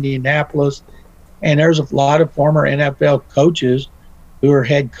playing in Indianapolis. And there's a lot of former NFL coaches who are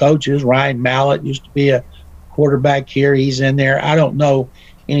head coaches. Ryan Mallett used to be a quarterback here. He's in there. I don't know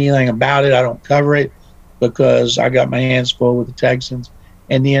anything about it. I don't cover it because I got my hands full with the Texans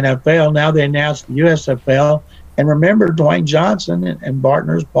and the NFL. Now they announced the USFL. And remember, Dwayne Johnson and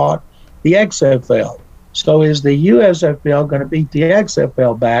partners bought the XFL. So is the USFL going to beat the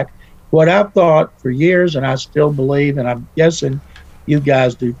XFL back? What I've thought for years, and I still believe, and I'm guessing you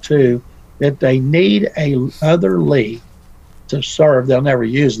guys do too, that they need another league to serve. They'll never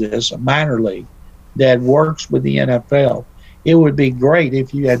use this, a minor league that works with the NFL. It would be great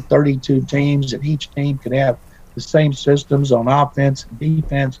if you had 32 teams and each team could have the same systems on offense and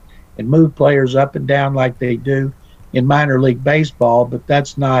defense and move players up and down like they do in minor league baseball, but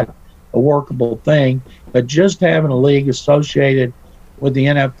that's not a workable thing. But just having a league associated with the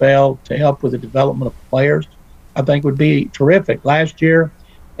NFL to help with the development of players, I think would be terrific. Last year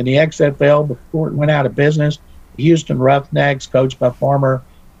in the XFL, before it went out of business, the Houston Roughnecks, coached by former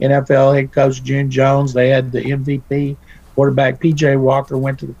NFL head coach June Jones, they had the MVP quarterback P.J. Walker,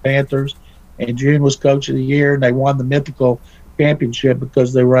 went to the Panthers, and June was coach of the year, and they won the mythical championship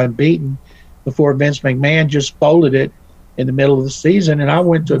because they were unbeaten before Vince McMahon just folded it in the middle of the season. And I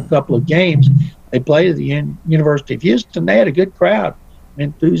went to a couple of games. They played at the University of Houston. They had a good crowd, an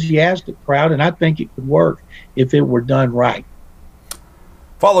enthusiastic crowd, and I think it could work if it were done right.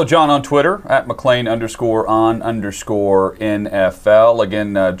 Follow John on Twitter at McLean_on_NFL.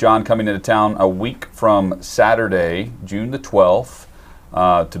 Again, John coming into town a week from Saturday, June the 12th.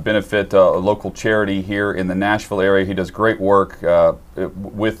 to benefit a local charity here in the Nashville area. He does great work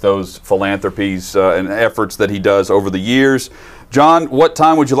with those philanthropies and efforts that he does over the years. John, what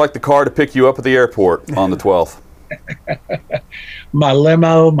time would you like the car to pick you up at the airport on the 12th? My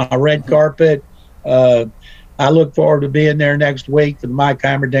limo, my red carpet. I look forward to being there next week for the Mike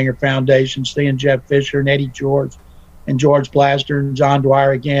Heimerdinger Foundation, seeing Jeff Fisher and Eddie George and George Blaster and John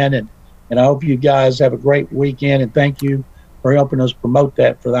Dwyer again. And I hope you guys have a great weekend, and thank you for helping us promote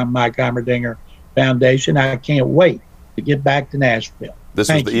that for the Mike Heimerdinger Foundation. I can't wait to get back to Nashville.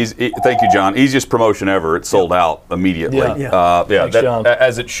 Thank you, John. Easiest promotion ever. It sold out immediately. Thanks, John.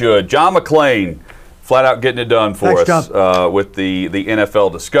 As it should. John McClain, flat out getting it done for us with the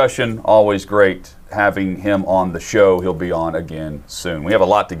NFL discussion. Always great having him on the show. He'll be on again soon. We have a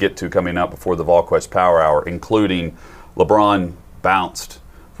lot to get to coming up before the VolQuest Power Hour, including LeBron bounced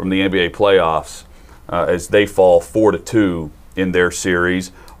from the NBA playoffs as they fall 4-2 in their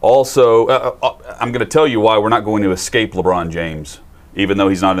series. Also, I'm going to tell you why we're not going to escape LeBron James, even though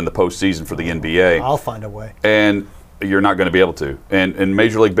he's not in the postseason for the NBA. I'll find a way. And you're not going to be able to. And in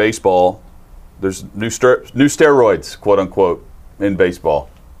Major League Baseball, there's new steroids, quote unquote, in baseball.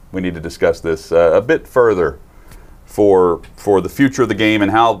 We need to discuss this a bit further for the future of the game and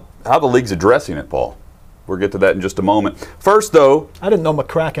how the league's addressing it, Paul. We'll get to that in just a moment. First, though, I didn't know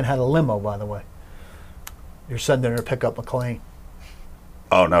McCracken had a limo, by the way. You're sending her to pick up McClain.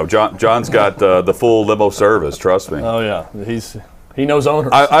 Oh no, John's got the full limo service. Trust me. Oh yeah, he knows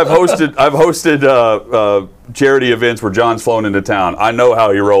owners. I've hosted charity events where John's flown into town. I know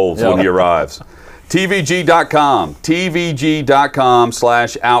how he rolls when he arrives.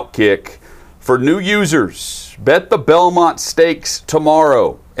 TVG.com/Outkick for new users. Bet the Belmont Stakes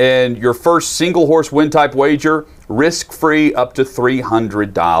tomorrow, and your first single horse win type wager risk-free up to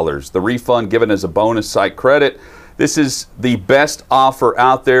 $300. The refund given as a bonus site credit. This is the best offer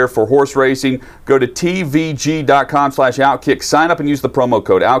out there for horse racing. Go to tvg.com/Outkick. Sign up and use the promo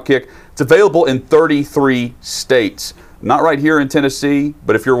code Outkick. It's available in 33 states. Not right here in Tennessee,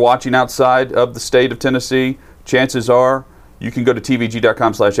 but if you're watching outside of the state of Tennessee, chances are you can go to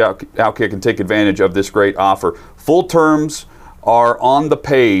tvg.com/Outkick and take advantage of this great offer. Full terms are on the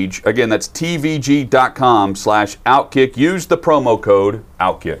page. Again, that's tvg.com/Outkick. Use the promo code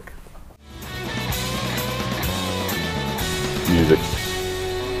Outkick. Music.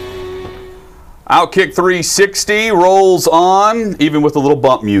 Outkick 360 rolls on, even with a little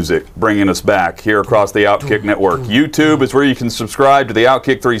bump music, bringing us back here across the Outkick Network. YouTube is where you can subscribe to the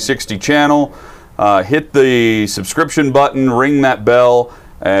Outkick 360 channel. Hit the subscription button, ring that bell,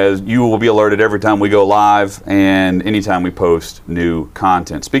 as you will be alerted every time we go live and anytime we post new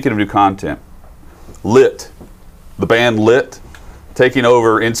content. Speaking of new content, Lit, the band Lit, taking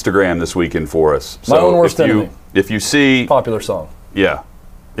over Instagram this weekend for us. My own worst enemy. If you see... Popular song. Yeah.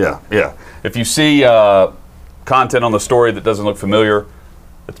 If you see content on the story that doesn't look familiar,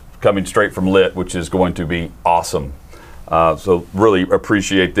 it's coming straight from Lit, which is going to be awesome. So really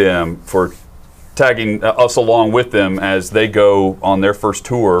appreciate them for tagging us along with them as they go on their first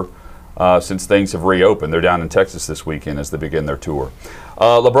tour since things have reopened. They're down in Texas this weekend as they begin their tour.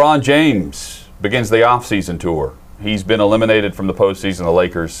 LeBron James begins the off-season tour. He's been eliminated from the postseason. The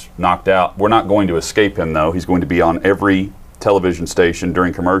Lakers knocked out. We're not going to escape him, though. He's going to be on every television station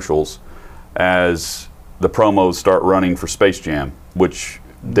during commercials as the promos start running for Space Jam, which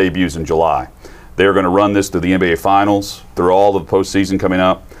debuts in July. They're going to run this through the NBA Finals, through all the postseason coming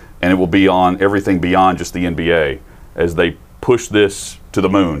up, and it will be on everything beyond just the NBA as they push this to the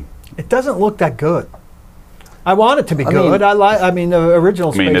moon. It doesn't look that good. I want it to be good. The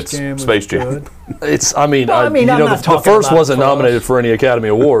original Space Jam was Space Jam. good. The first wasn't nominated for any Academy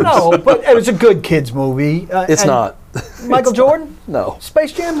Awards. No, but it was a good kids movie. It's not. Michael Jordan? No.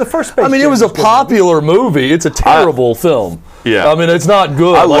 Space Jam, the first Space Jam. It was a popular movie. It's a terrible film. Yeah. It's not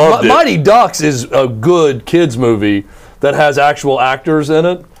good. I loved it. Mighty Ducks is a good kids movie that has actual actors in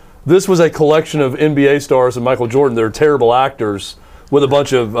it. This was a collection of NBA stars and Michael Jordan. They're terrible actors with a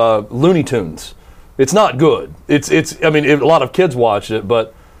bunch of Looney Tunes. It's not good. A lot of kids watched it,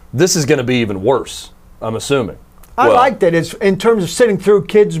 but this is going to be even worse, I'm assuming. I liked it. It's, in terms of sitting through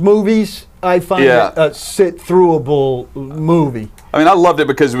kids' movies, I find it a sit-throughable movie. I loved it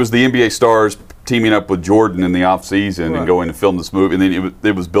because it was the NBA stars teaming up with Jordan in the offseason and going to film this movie, and then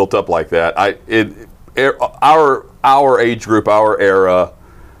it was built up like that. Our age group, our era,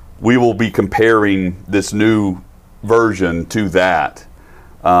 we will be comparing this new version to that.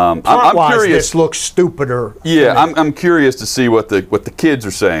 I'm curious. This looks stupider. Yeah, I'm curious to see what the kids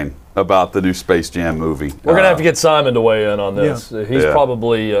are saying about the new Space Jam movie. We're gonna have to get Simon to weigh in on this. Yeah. He's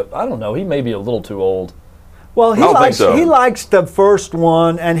probably I don't know. He may be a little too old. Well, he I don't think likes so. he likes the first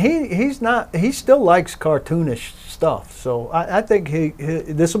one, and he still likes cartoonish stuff. So I think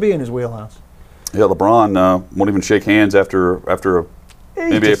this will be in his wheelhouse. Yeah, LeBron won't even shake hands after a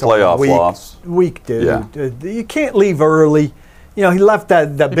He's NBA just a playoff loss. Weak dude. Yeah. You can't leave early. You know, he left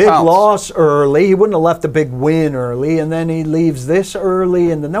the big pounced. loss early. He wouldn't have left the big win early, and then he leaves this early,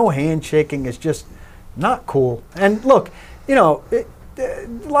 and the no handshaking is just not cool. And look, you know,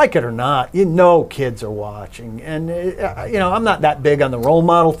 like it or not, you know kids are watching. And, you know, I'm not that big on the role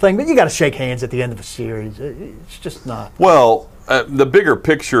model thing, but you got to shake hands at the end of a series. It's just not. Well, the bigger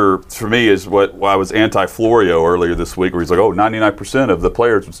picture for me is what I was anti-Florio earlier this week, where he's like, 99% of the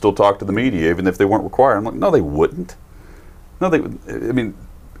players would still talk to the media even if they weren't required. I'm like, no, they wouldn't. No,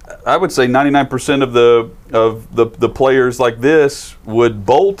 I would say 99% of the players like this would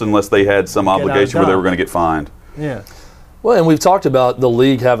bolt unless they had some obligation where they were going to get fined. Yeah. Well, and we've talked about the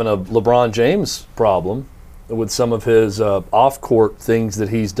league having a LeBron James problem with some of his off-court things that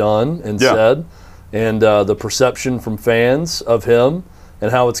he's done and said, and the perception from fans of him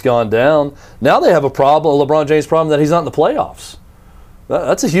and how it's gone down. Now they have a LeBron James problem, that he's not in the playoffs.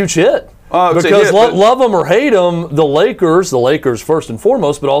 That's a huge hit. Because love him or hate him, the Lakers first and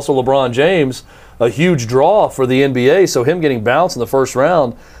foremost, but also LeBron James, a huge draw for the NBA. So him getting bounced in the first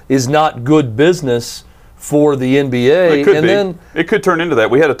round is not good business for the NBA. It could be. It could turn into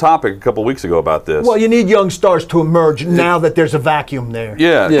that. We had a topic a couple weeks ago about this. Well, you need young stars to emerge now that there's a vacuum there.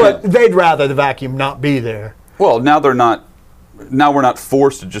 Yeah. But they'd rather the vacuum not be there. Well, now they're not. Now we're not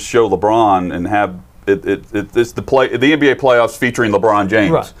forced to just show LeBron and have it's the NBA playoffs featuring LeBron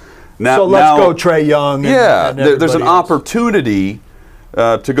James. Right. Now, let's go Trae Young. And there's an else. opportunity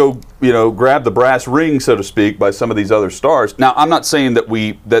to go, grab the brass ring, so to speak, by some of these other stars. Now, I'm not saying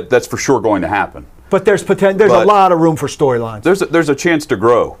that's for sure going to happen. But there's potential. There's a lot of room for storylines. There's a chance to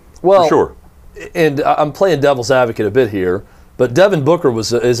grow. Well, for sure. And I'm playing devil's advocate a bit here, but Devin Booker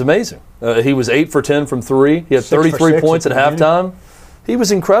is amazing. He was 8 for 10 from 3. He had 33 points at halftime. He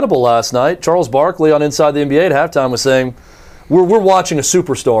was incredible last night. Charles Barkley on Inside the NBA at halftime was saying, We're watching a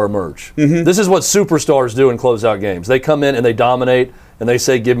superstar emerge. Mm-hmm. This is what superstars do in closeout games. They come in and they dominate, and they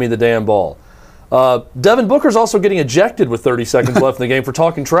say, give me the damn ball. Devin Booker's also getting ejected with 30 seconds left in the game for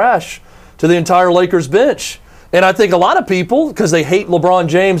talking trash to the entire Lakers bench. And I think a lot of people, because they hate LeBron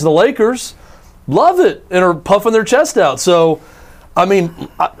James and the Lakers, love it and are puffing their chest out. So, I mean,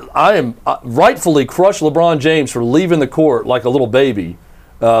 I am rightfully crushed LeBron James for leaving the court like a little baby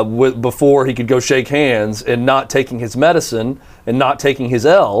before he could go shake hands and not taking his medicine and not taking his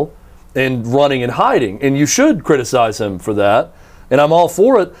L and running and hiding. And you should criticize him for that. And I'm all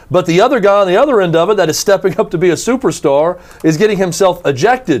for it. But the other guy on the other end of it that is stepping up to be a superstar is getting himself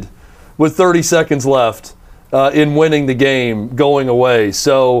ejected with 30 seconds left in winning the game, going away.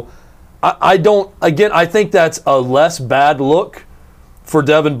 So I think that's a less bad look for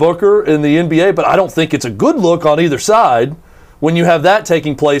Devin Booker in the NBA, but I don't think it's a good look on either side when you have that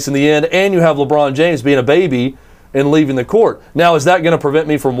taking place in the end and you have LeBron James being a baby and leaving the court. Now, is that going to prevent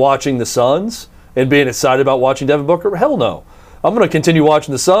me from watching the Suns and being excited about watching Devin Booker? Hell no. I'm going to continue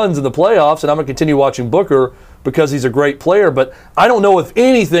watching the Suns in the playoffs, and I'm going to continue watching Booker because he's a great player. But I don't know if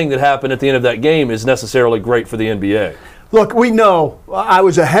anything that happened at the end of that game is necessarily great for the NBA. Look, we know I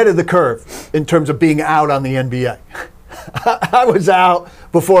was ahead of the curve in terms of being out on the NBA. I was out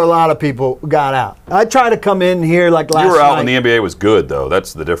before a lot of people got out. I tried to come in here like last night. You were out when the NBA was good, though.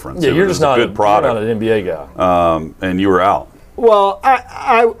 That's the difference. Yeah, you're just not a good product. You're not an NBA guy. And you were out. Well,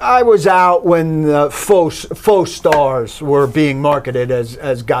 I was out when the faux stars were being marketed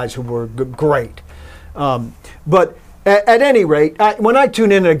as guys who were great. But at any rate, when I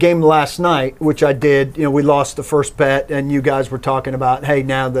tuned in a game last night, which I did, we lost the first bet, and you guys were talking about, hey,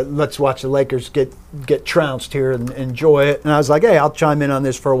 now let's watch the Lakers get trounced here and enjoy it. And I was like, hey, I'll chime in on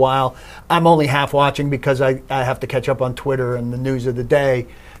this for a while. I'm only half watching because I have to catch up on Twitter and the news of the day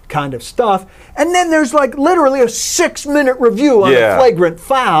kind of stuff. And then there's like literally a 6-minute review on a flagrant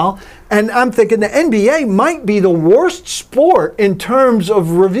foul. And I'm thinking the NBA might be the worst sport in terms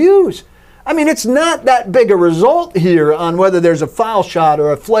of reviews. I mean, it's not that big a result here on whether there's a foul shot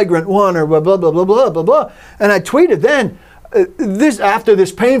or a flagrant one or blah, blah, blah, blah, blah, blah, blah. And I tweeted then, after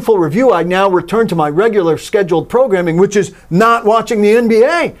this painful review, I now return to my regular scheduled programming, which is not watching the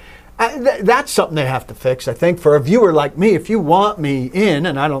NBA. That's something they have to fix, I think, for a viewer like me. If you want me in,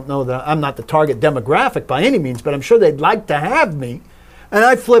 and I don't know that I'm not the target demographic by any means, but I'm sure they'd like to have me. And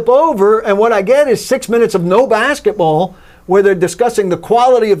I flip over, and what I get is 6 minutes of no basketball where they're discussing the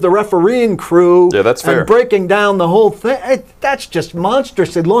quality of the refereeing crew that's fair. And breaking down the whole thing. That's just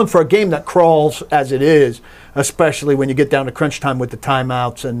monstrously long for a game that crawls as it is, especially when you get down to crunch time with the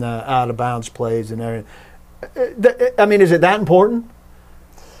timeouts and the out-of-bounds plays and everything. I mean, is it that important?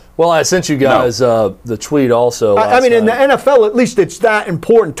 Well, I sent you guys the tweet also. I mean, in the night. NFL, at least it's that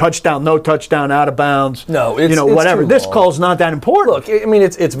important. Touchdown, no touchdown, out of bounds. No, it's whatever. too This long. call's not that important. Look, I mean,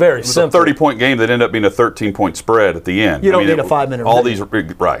 it's very It's a simple. 30-point game that ended up being a 13-point spread at the end. You don't need a 5-minute All review.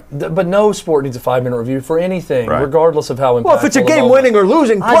 these, right. But no sport needs a 5-minute review for anything, Right. regardless of how impactful. Well, if it's a the game moment. winning or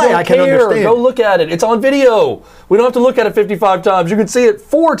losing play, I don't I can care. understand. Go look at it. It's on video. We don't have to look at it 55 times. You can see it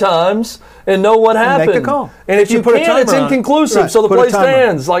 4 times and know what happened. make the call. And They if you should put a can't, it's timer on it. inconclusive. Right, So the put a play timer.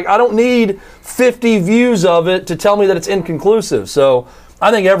 stands. Like, I don't need 50 views of it to tell me that it's inconclusive. So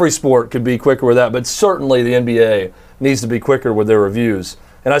I think every sport could be quicker with that, but certainly the NBA needs to be quicker with their reviews.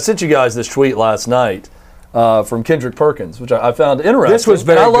 And I sent you guys this tweet last night from Kendrick Perkins, which I found interesting. This was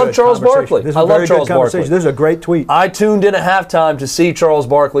very and I love good Charles conversation. Barkley. This I was love very Charles good conversation. Barkley. This is a great tweet. I tuned in at halftime to see Charles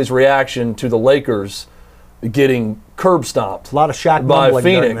Barkley's reaction to the Lakers getting curb stomped A lot of Shaq by mumbling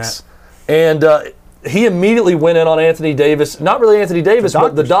during Phoenix. And he immediately went in on Anthony Davis, not really Anthony Davis,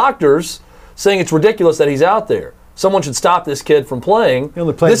 but the doctors, saying it's ridiculous that he's out there. Someone should stop this kid from playing. He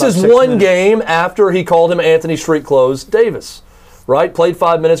only played This about is 6 one minutes. game after he called him Anthony Street Clothes Davis, right? Played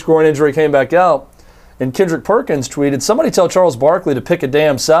 5 minutes, groin injury, came back out. And Kendrick Perkins tweeted, somebody tell Charles Barkley to pick a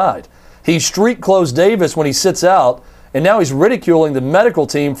damn side. He street clothes Davis when he sits out, and now he's ridiculing the medical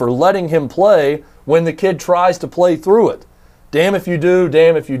team for letting him play when the kid tries to play through it. Damn if you do,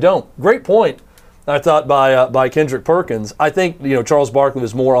 damn if you don't. Great point, I thought, by Kendrick Perkins. I think Charles Barkley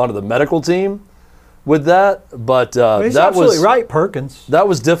was more onto the medical team with that, but He's that absolutely was right, Perkins. that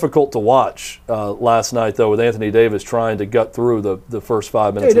was difficult to watch last night, though, with Anthony Davis trying to gut through the first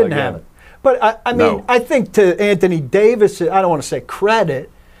 5 minutes He of that didn't have game. it. But I mean, No. I think to Anthony Davis, I don't want to say credit,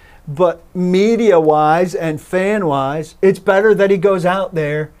 but media-wise and fan-wise, it's better that he goes out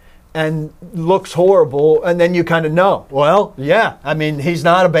there and looks horrible, and then you kind of know. Well, yeah, I mean, he's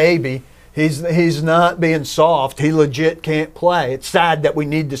not a baby. He's not being soft. He legit can't play. It's sad that we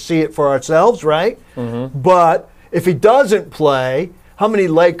need to see it for ourselves, right? Mm-hmm. But if he doesn't play, how many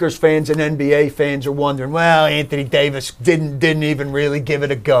Lakers fans and NBA fans are wondering, well, Anthony Davis didn't even really give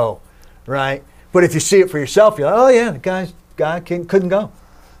it a go, right? But if you see it for yourself, you're like, oh yeah, the guy couldn't go.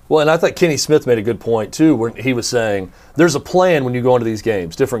 Well, and I thought Kenny Smith made a good point, too, when he was saying there's a plan when you go into these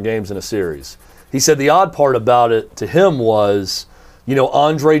games, different games in a series. He said the odd part about it to him was,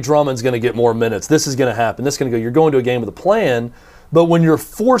 Andre Drummond's going to get more minutes. This is going to happen. This is going to go. You're going to a game with a plan. But when you're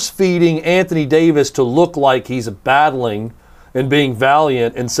force-feeding Anthony Davis to look like he's battling and being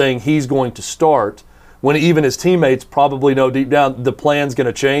valiant and saying he's going to start, when even his teammates probably know deep down the plan's going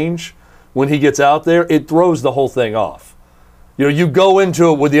to change when he gets out there, it throws the whole thing off. You go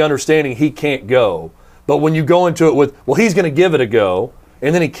into it with the understanding he can't go. But when you go into it with, well, he's going to give it a go,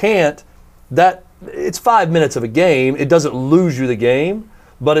 and then he can't, it's 5 minutes of a game. It doesn't lose you the game,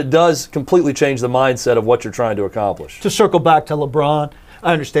 but it does completely change the mindset of what you're trying to accomplish. To circle back to LeBron,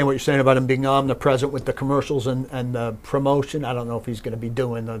 I understand what you're saying about him being omnipresent with the commercials and the promotion. I don't know if he's going to be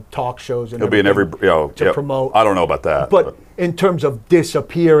doing the talk shows and He'll be in every, to promote. I don't know about that. But in terms of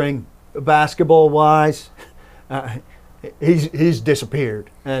disappearing basketball-wise, he's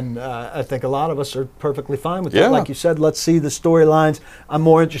disappeared. And I think a lot of us are perfectly fine with Yeah. that. Like you said, let's see the storylines. I'm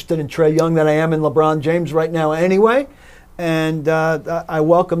more interested in Trae Young than I am in LeBron James right now anyway. And I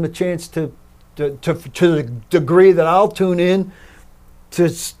welcome the chance to the degree that I'll tune in to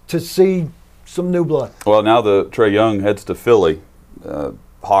see some new blood. Well, now the Trae Young heads to Philly.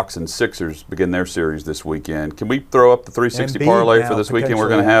 Hawks and Sixers begin their series this weekend. Can we throw up the 360 Embiid parlay now, for this weekend? We're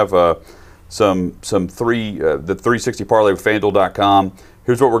going to have the 360 parlay with FanDuel.com.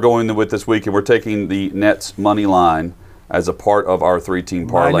 Here's what we're going with this weekend. We're taking the Nets money line as a part of our 3-team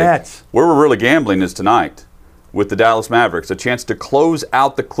parlay. Nets. Where we're really gambling is tonight with the Dallas Mavericks, a chance to close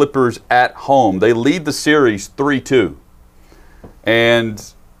out the Clippers at home. They lead the series 3-2.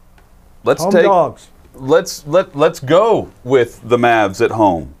 And let's Home dogs. Let's go with the Mavs at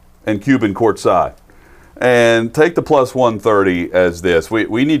home and Cuban courtside, and take the plus 130 as this.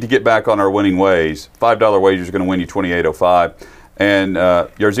 We need to get back on our winning ways. $5 wager is going to win you $28.05, and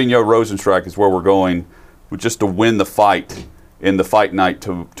Jairzinho Rosenstrike is where we're going, just to win the fight in the fight night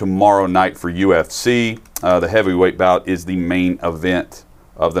tomorrow night for UFC. The heavyweight bout is the main event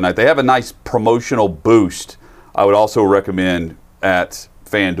of the night. They have a nice promotional boost. I would also recommend at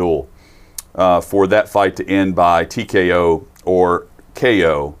FanDuel for that fight to end by TKO or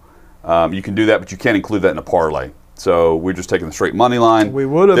KO. You can do that, but you can't include that in a parlay. So we're just taking the straight money line. We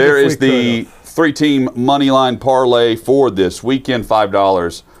would have. There is the 3-team money line parlay for this weekend,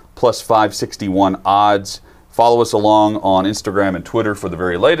 $5 plus 561 odds. Follow us along on Instagram and Twitter for the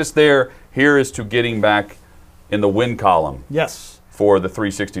very latest there. Here is to getting back in the win column Yes. for the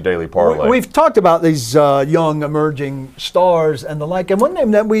 360 Daily Parlay. We've talked about these young emerging stars and the like, and one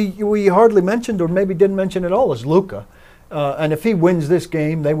name that we hardly mentioned or maybe didn't mention at all is Luka. And if he wins this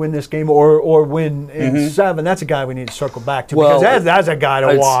game, they win this game, or win in 7, that's a guy we need to circle back to, because that's a guy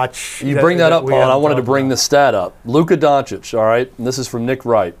to watch. You bring that up, Paul, and I wanted to bring the stat up. Luka Doncic, all right, and this is from Nick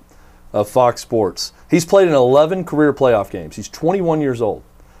Wright of Fox Sports. He's played in 11 career playoff games. He's 21 years old.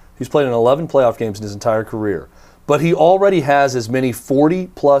 He's played in 11 playoff games in his entire career. But he already has as many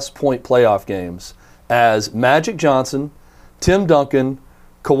 40-plus point playoff games as Magic Johnson, Tim Duncan,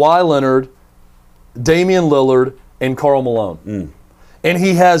 Kawhi Leonard, Damian Lillard, and Karl Malone. And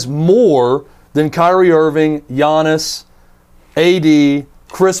he has more than Kyrie Irving, Giannis, AD,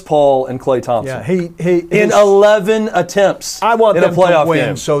 Chris Paul, and Klay Thompson. Yeah, in 11 attempts. I want in them a playoff to win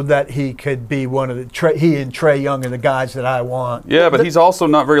game. so that he could be one of the he and Trae Young are the guys that I want. Yeah, but he's also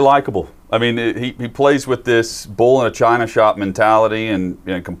not very likable. I mean, he plays with this bull in a china shop mentality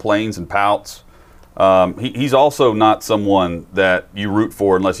and complains and pouts. He's also not someone that you root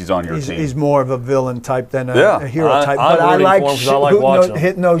for unless he's on your team. He's more of a villain type than a hero type. But I like watching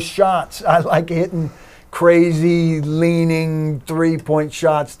hitting those shots. I like hitting crazy, leaning three-point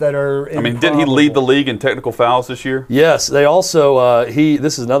shots that are improbable. I mean, didn't he lead the league in technical fouls this year? Yes. They also,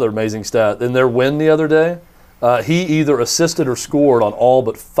 this is another amazing stat. In their win the other day, he either assisted or scored on all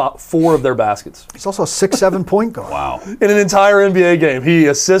but 4 of their baskets. He's also a 6'7" point guard. Wow. In an entire NBA game, he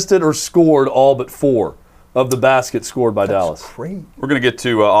assisted or scored all but 4 of the baskets scored by Dallas. Great. We're going to get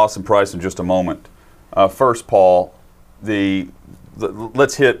to Austin Price in just a moment. First, Paul,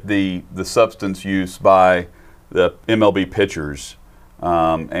 let's hit the substance use by the MLB pitchers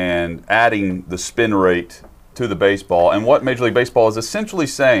and adding the spin rate to the baseball. And what Major League Baseball is essentially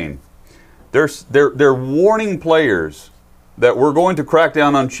saying, they're warning players that we're going to crack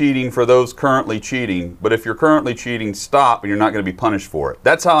down on cheating for those currently cheating, but if you're currently cheating, stop, and you're not going to be punished for it.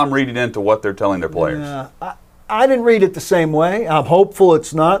 That's how I'm reading into what they're telling their players. Yeah, I didn't read it the same way. I'm hopeful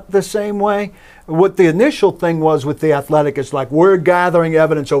it's not the same way. What the initial thing was with The Athletic is like, we're gathering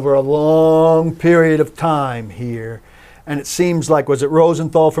evidence over a long period of time here. And it seems like, was it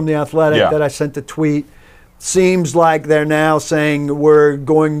Rosenthal from The Athletic that I sent the tweet? Seems like they're now saying we're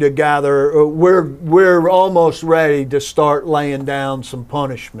going to gather, we're almost ready to start laying down some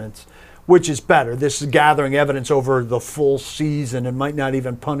punishments, which is better. This is gathering evidence over the full season and might not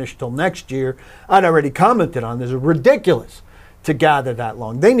even punish till next year. I'd already commented on this. It's ridiculous to gather that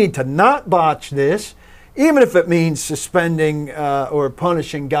long. They need to not botch this, even if it means suspending or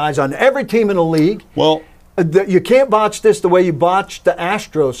punishing guys on every team in the league. Well, you can't botch this the way you botched the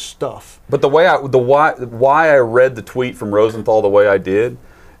Astros stuff. But why I read the tweet from Rosenthal the way I did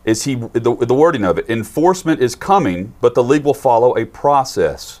is the wording of it. Enforcement is coming, but the league will follow a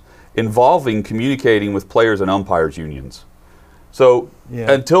process involving communicating with players and umpires unions. So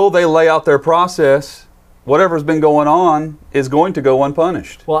until they lay out their process, whatever's been going on is going to go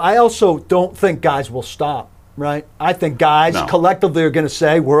unpunished. Well, I also don't think guys will stop, right? I think guys collectively are going to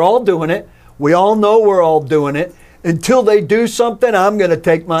say, we're all doing it. We all know we're all doing it. Until they do something, I'm going to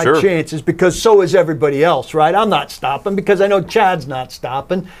take my chances, because so is everybody else, right? I'm not stopping because I know Chad's not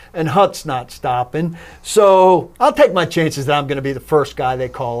stopping and Hut's not stopping. So I'll take my chances that I'm going to be the first guy they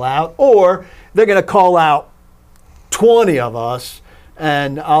call out, or they're going to call out 20 of us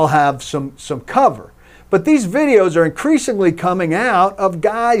and I'll have some cover. But these videos are increasingly coming out of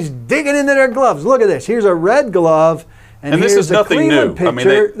guys digging into their gloves. Look at this. Here's a red glove. And this is nothing new. I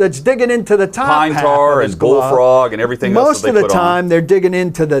mean, that's digging into the top pine half tar of his and bullfrog and everything else Most that they of the put time, on. they're digging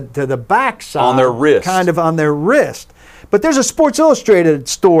into the backside. On their wrist. Kind of on their wrist. But there's a Sports Illustrated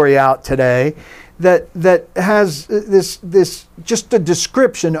story out today that has this just a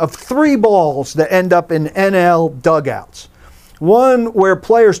description of 3 balls that end up in NL dugouts. One where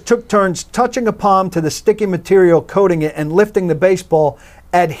players took turns touching a palm to the sticky material coating it and lifting the baseball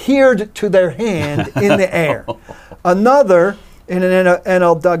adhered to their hand in the air. Another, in an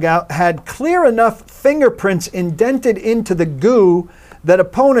NL dugout, had clear enough fingerprints indented into the goo that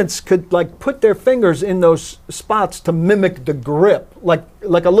opponents could put their fingers in those spots to mimic the grip, like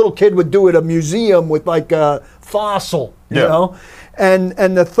a little kid would do at a museum with a fossil, you know?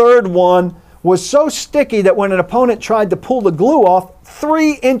 And the third one was so sticky that when an opponent tried to pull the glue off,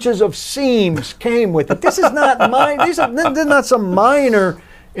 3 inches of seams came with it. This is not this is not some minor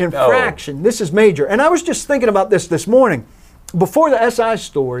infraction. No. This is major. And I was just thinking about this morning, before the SI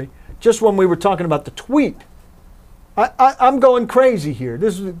story, just when we were talking about the tweet. I'm going crazy here.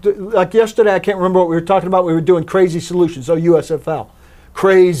 This is like yesterday. I can't remember what we were talking about. We were doing crazy solutions. So USFL,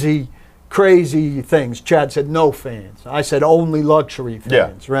 crazy things. Chad said no fans. I said only luxury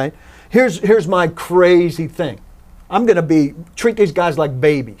fans. Right. Here's my crazy thing. I'm going to treat these guys like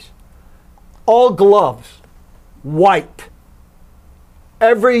babies. All gloves, white.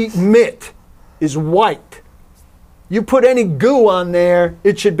 Every mitt is white. You put any goo on there,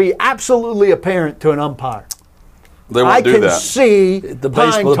 it should be absolutely apparent to an umpire. They won't I do can that. see The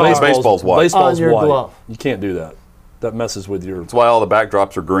pine tar baseball's white. Baseball's on your white. glove. You can't do that. That messes with your. That's why all the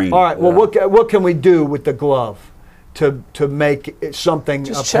backdrops are green. All right. Well, what can we do with the glove to make it something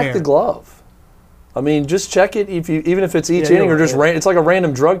Just apparent? check the glove. I mean, just check it even if it's each Yeah, inning you're or just right. it's like a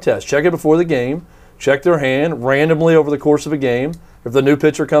random drug test. Check it before the game. Check their hand randomly over the course of a game. If the new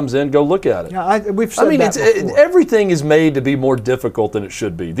pitcher comes in, go look at it. Yeah, we've said that before. Everything is made to be more difficult than it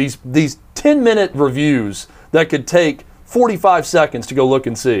should be. These 10-minute reviews that could take 45 seconds to go look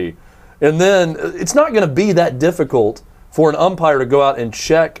and see. And then it's not going to be that difficult for an umpire to go out and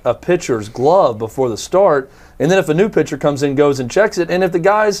check a pitcher's glove before the start. And then if a new pitcher comes in, goes and checks it. And if the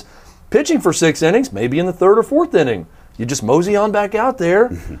guy's pitching for 6 innings, maybe in the 3rd or 4th inning, you just mosey on back out there.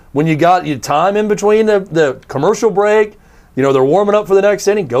 When you got your time in between the commercial break, they're warming up for the next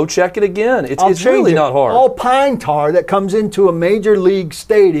inning, go check it again. It's really not hard. All pine tar that comes into a major league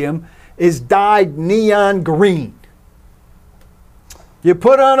stadium is dyed neon green. You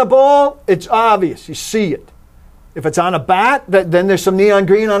put on a ball, it's obvious. You see it. If it's on a bat, then there's some neon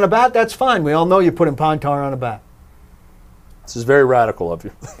green on a bat, that's fine. We all know you're putting pine tar on a bat. This is very radical of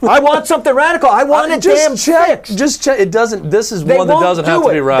you. I want something radical. I want it damn fixed. Just check. It doesn't. This is They one that won't doesn't do have to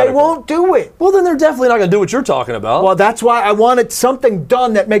it. be radical. They won't do it. Well, then they're definitely not going to do what you're talking about. Well, that's why I wanted something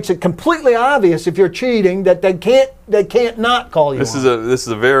done that makes it completely obvious if you're cheating that they can't not call you. This is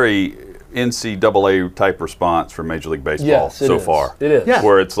a very NCAA type response from Major League Baseball so far. It is. Yeah.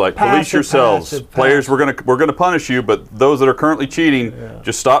 Where it's like, police yourselves. Players, we're gonna punish you, but those that are currently cheating,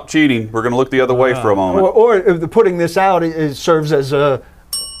 just stop cheating. We're gonna look the other way for a moment. Or if putting this out serves as a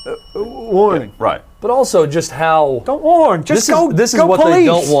warning. Right. But also just how. Don't warn. Just go. This is go what police. they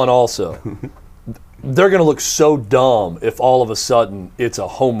don't want. Also, they're going to look so dumb if all of a sudden it's a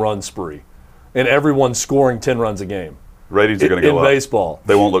home run spree, and everyone's scoring 10 runs a game. Ratings are going to go in up. baseball.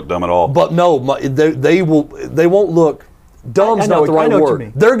 They won't look dumb at all. But no, they won't look. Dumb's not the right what you word.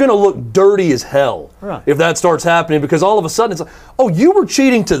 mean. They're going to look dirty as hell if that starts happening, because all of a sudden it's like, oh, you were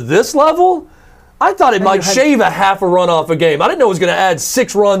cheating to this level? I thought it might shave a half a run off a game. I didn't know it was going to add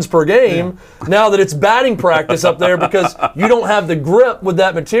 6 runs per game now that it's batting practice up there, because you don't have the grip with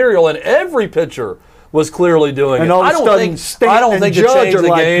that material, and every pitcher was clearly doing And it. all of a sudden, I don't think the Judge change are the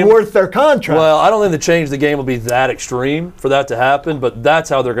like game worth their contract. Well, I don't think the change the game will be that extreme for that to happen, but that's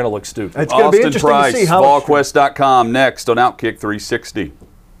how they're going to look stupid. It's going to be Austin interesting Price, to see how. VolQuest.com next on Outkick 360.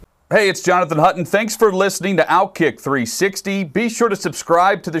 Hey, it's Jonathan Hutton. Thanks for listening to Outkick 360. Be sure to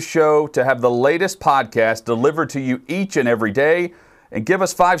subscribe to the show to have the latest podcast delivered to you each and every day. And give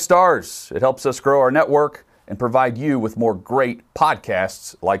us 5 stars. It helps us grow our network and provide you with more great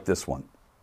podcasts like this one.